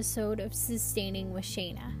another episode of Sustaining with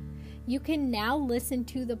Shana. You can now listen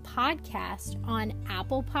to the podcast on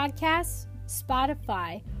Apple Podcasts,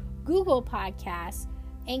 Spotify, Google Podcasts,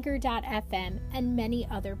 Anchor.fm, and many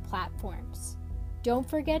other platforms. Don't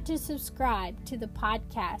forget to subscribe to the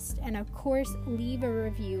podcast and, of course, leave a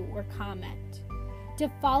review or comment. To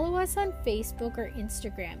follow us on Facebook or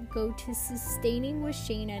Instagram, go to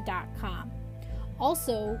sustainingwithshana.com.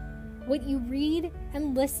 Also, what you read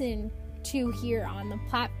and listen to here on the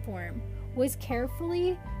platform was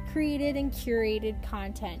carefully created and curated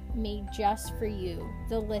content made just for you,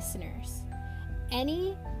 the listeners.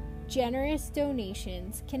 Any generous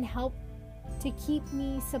donations can help to keep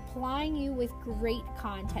me supplying you with great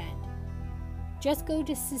content. Just go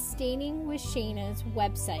to Sustaining with Shana's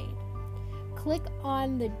website. Click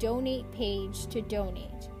on the donate page to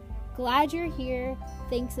donate. Glad you're here.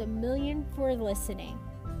 Thanks a million for listening.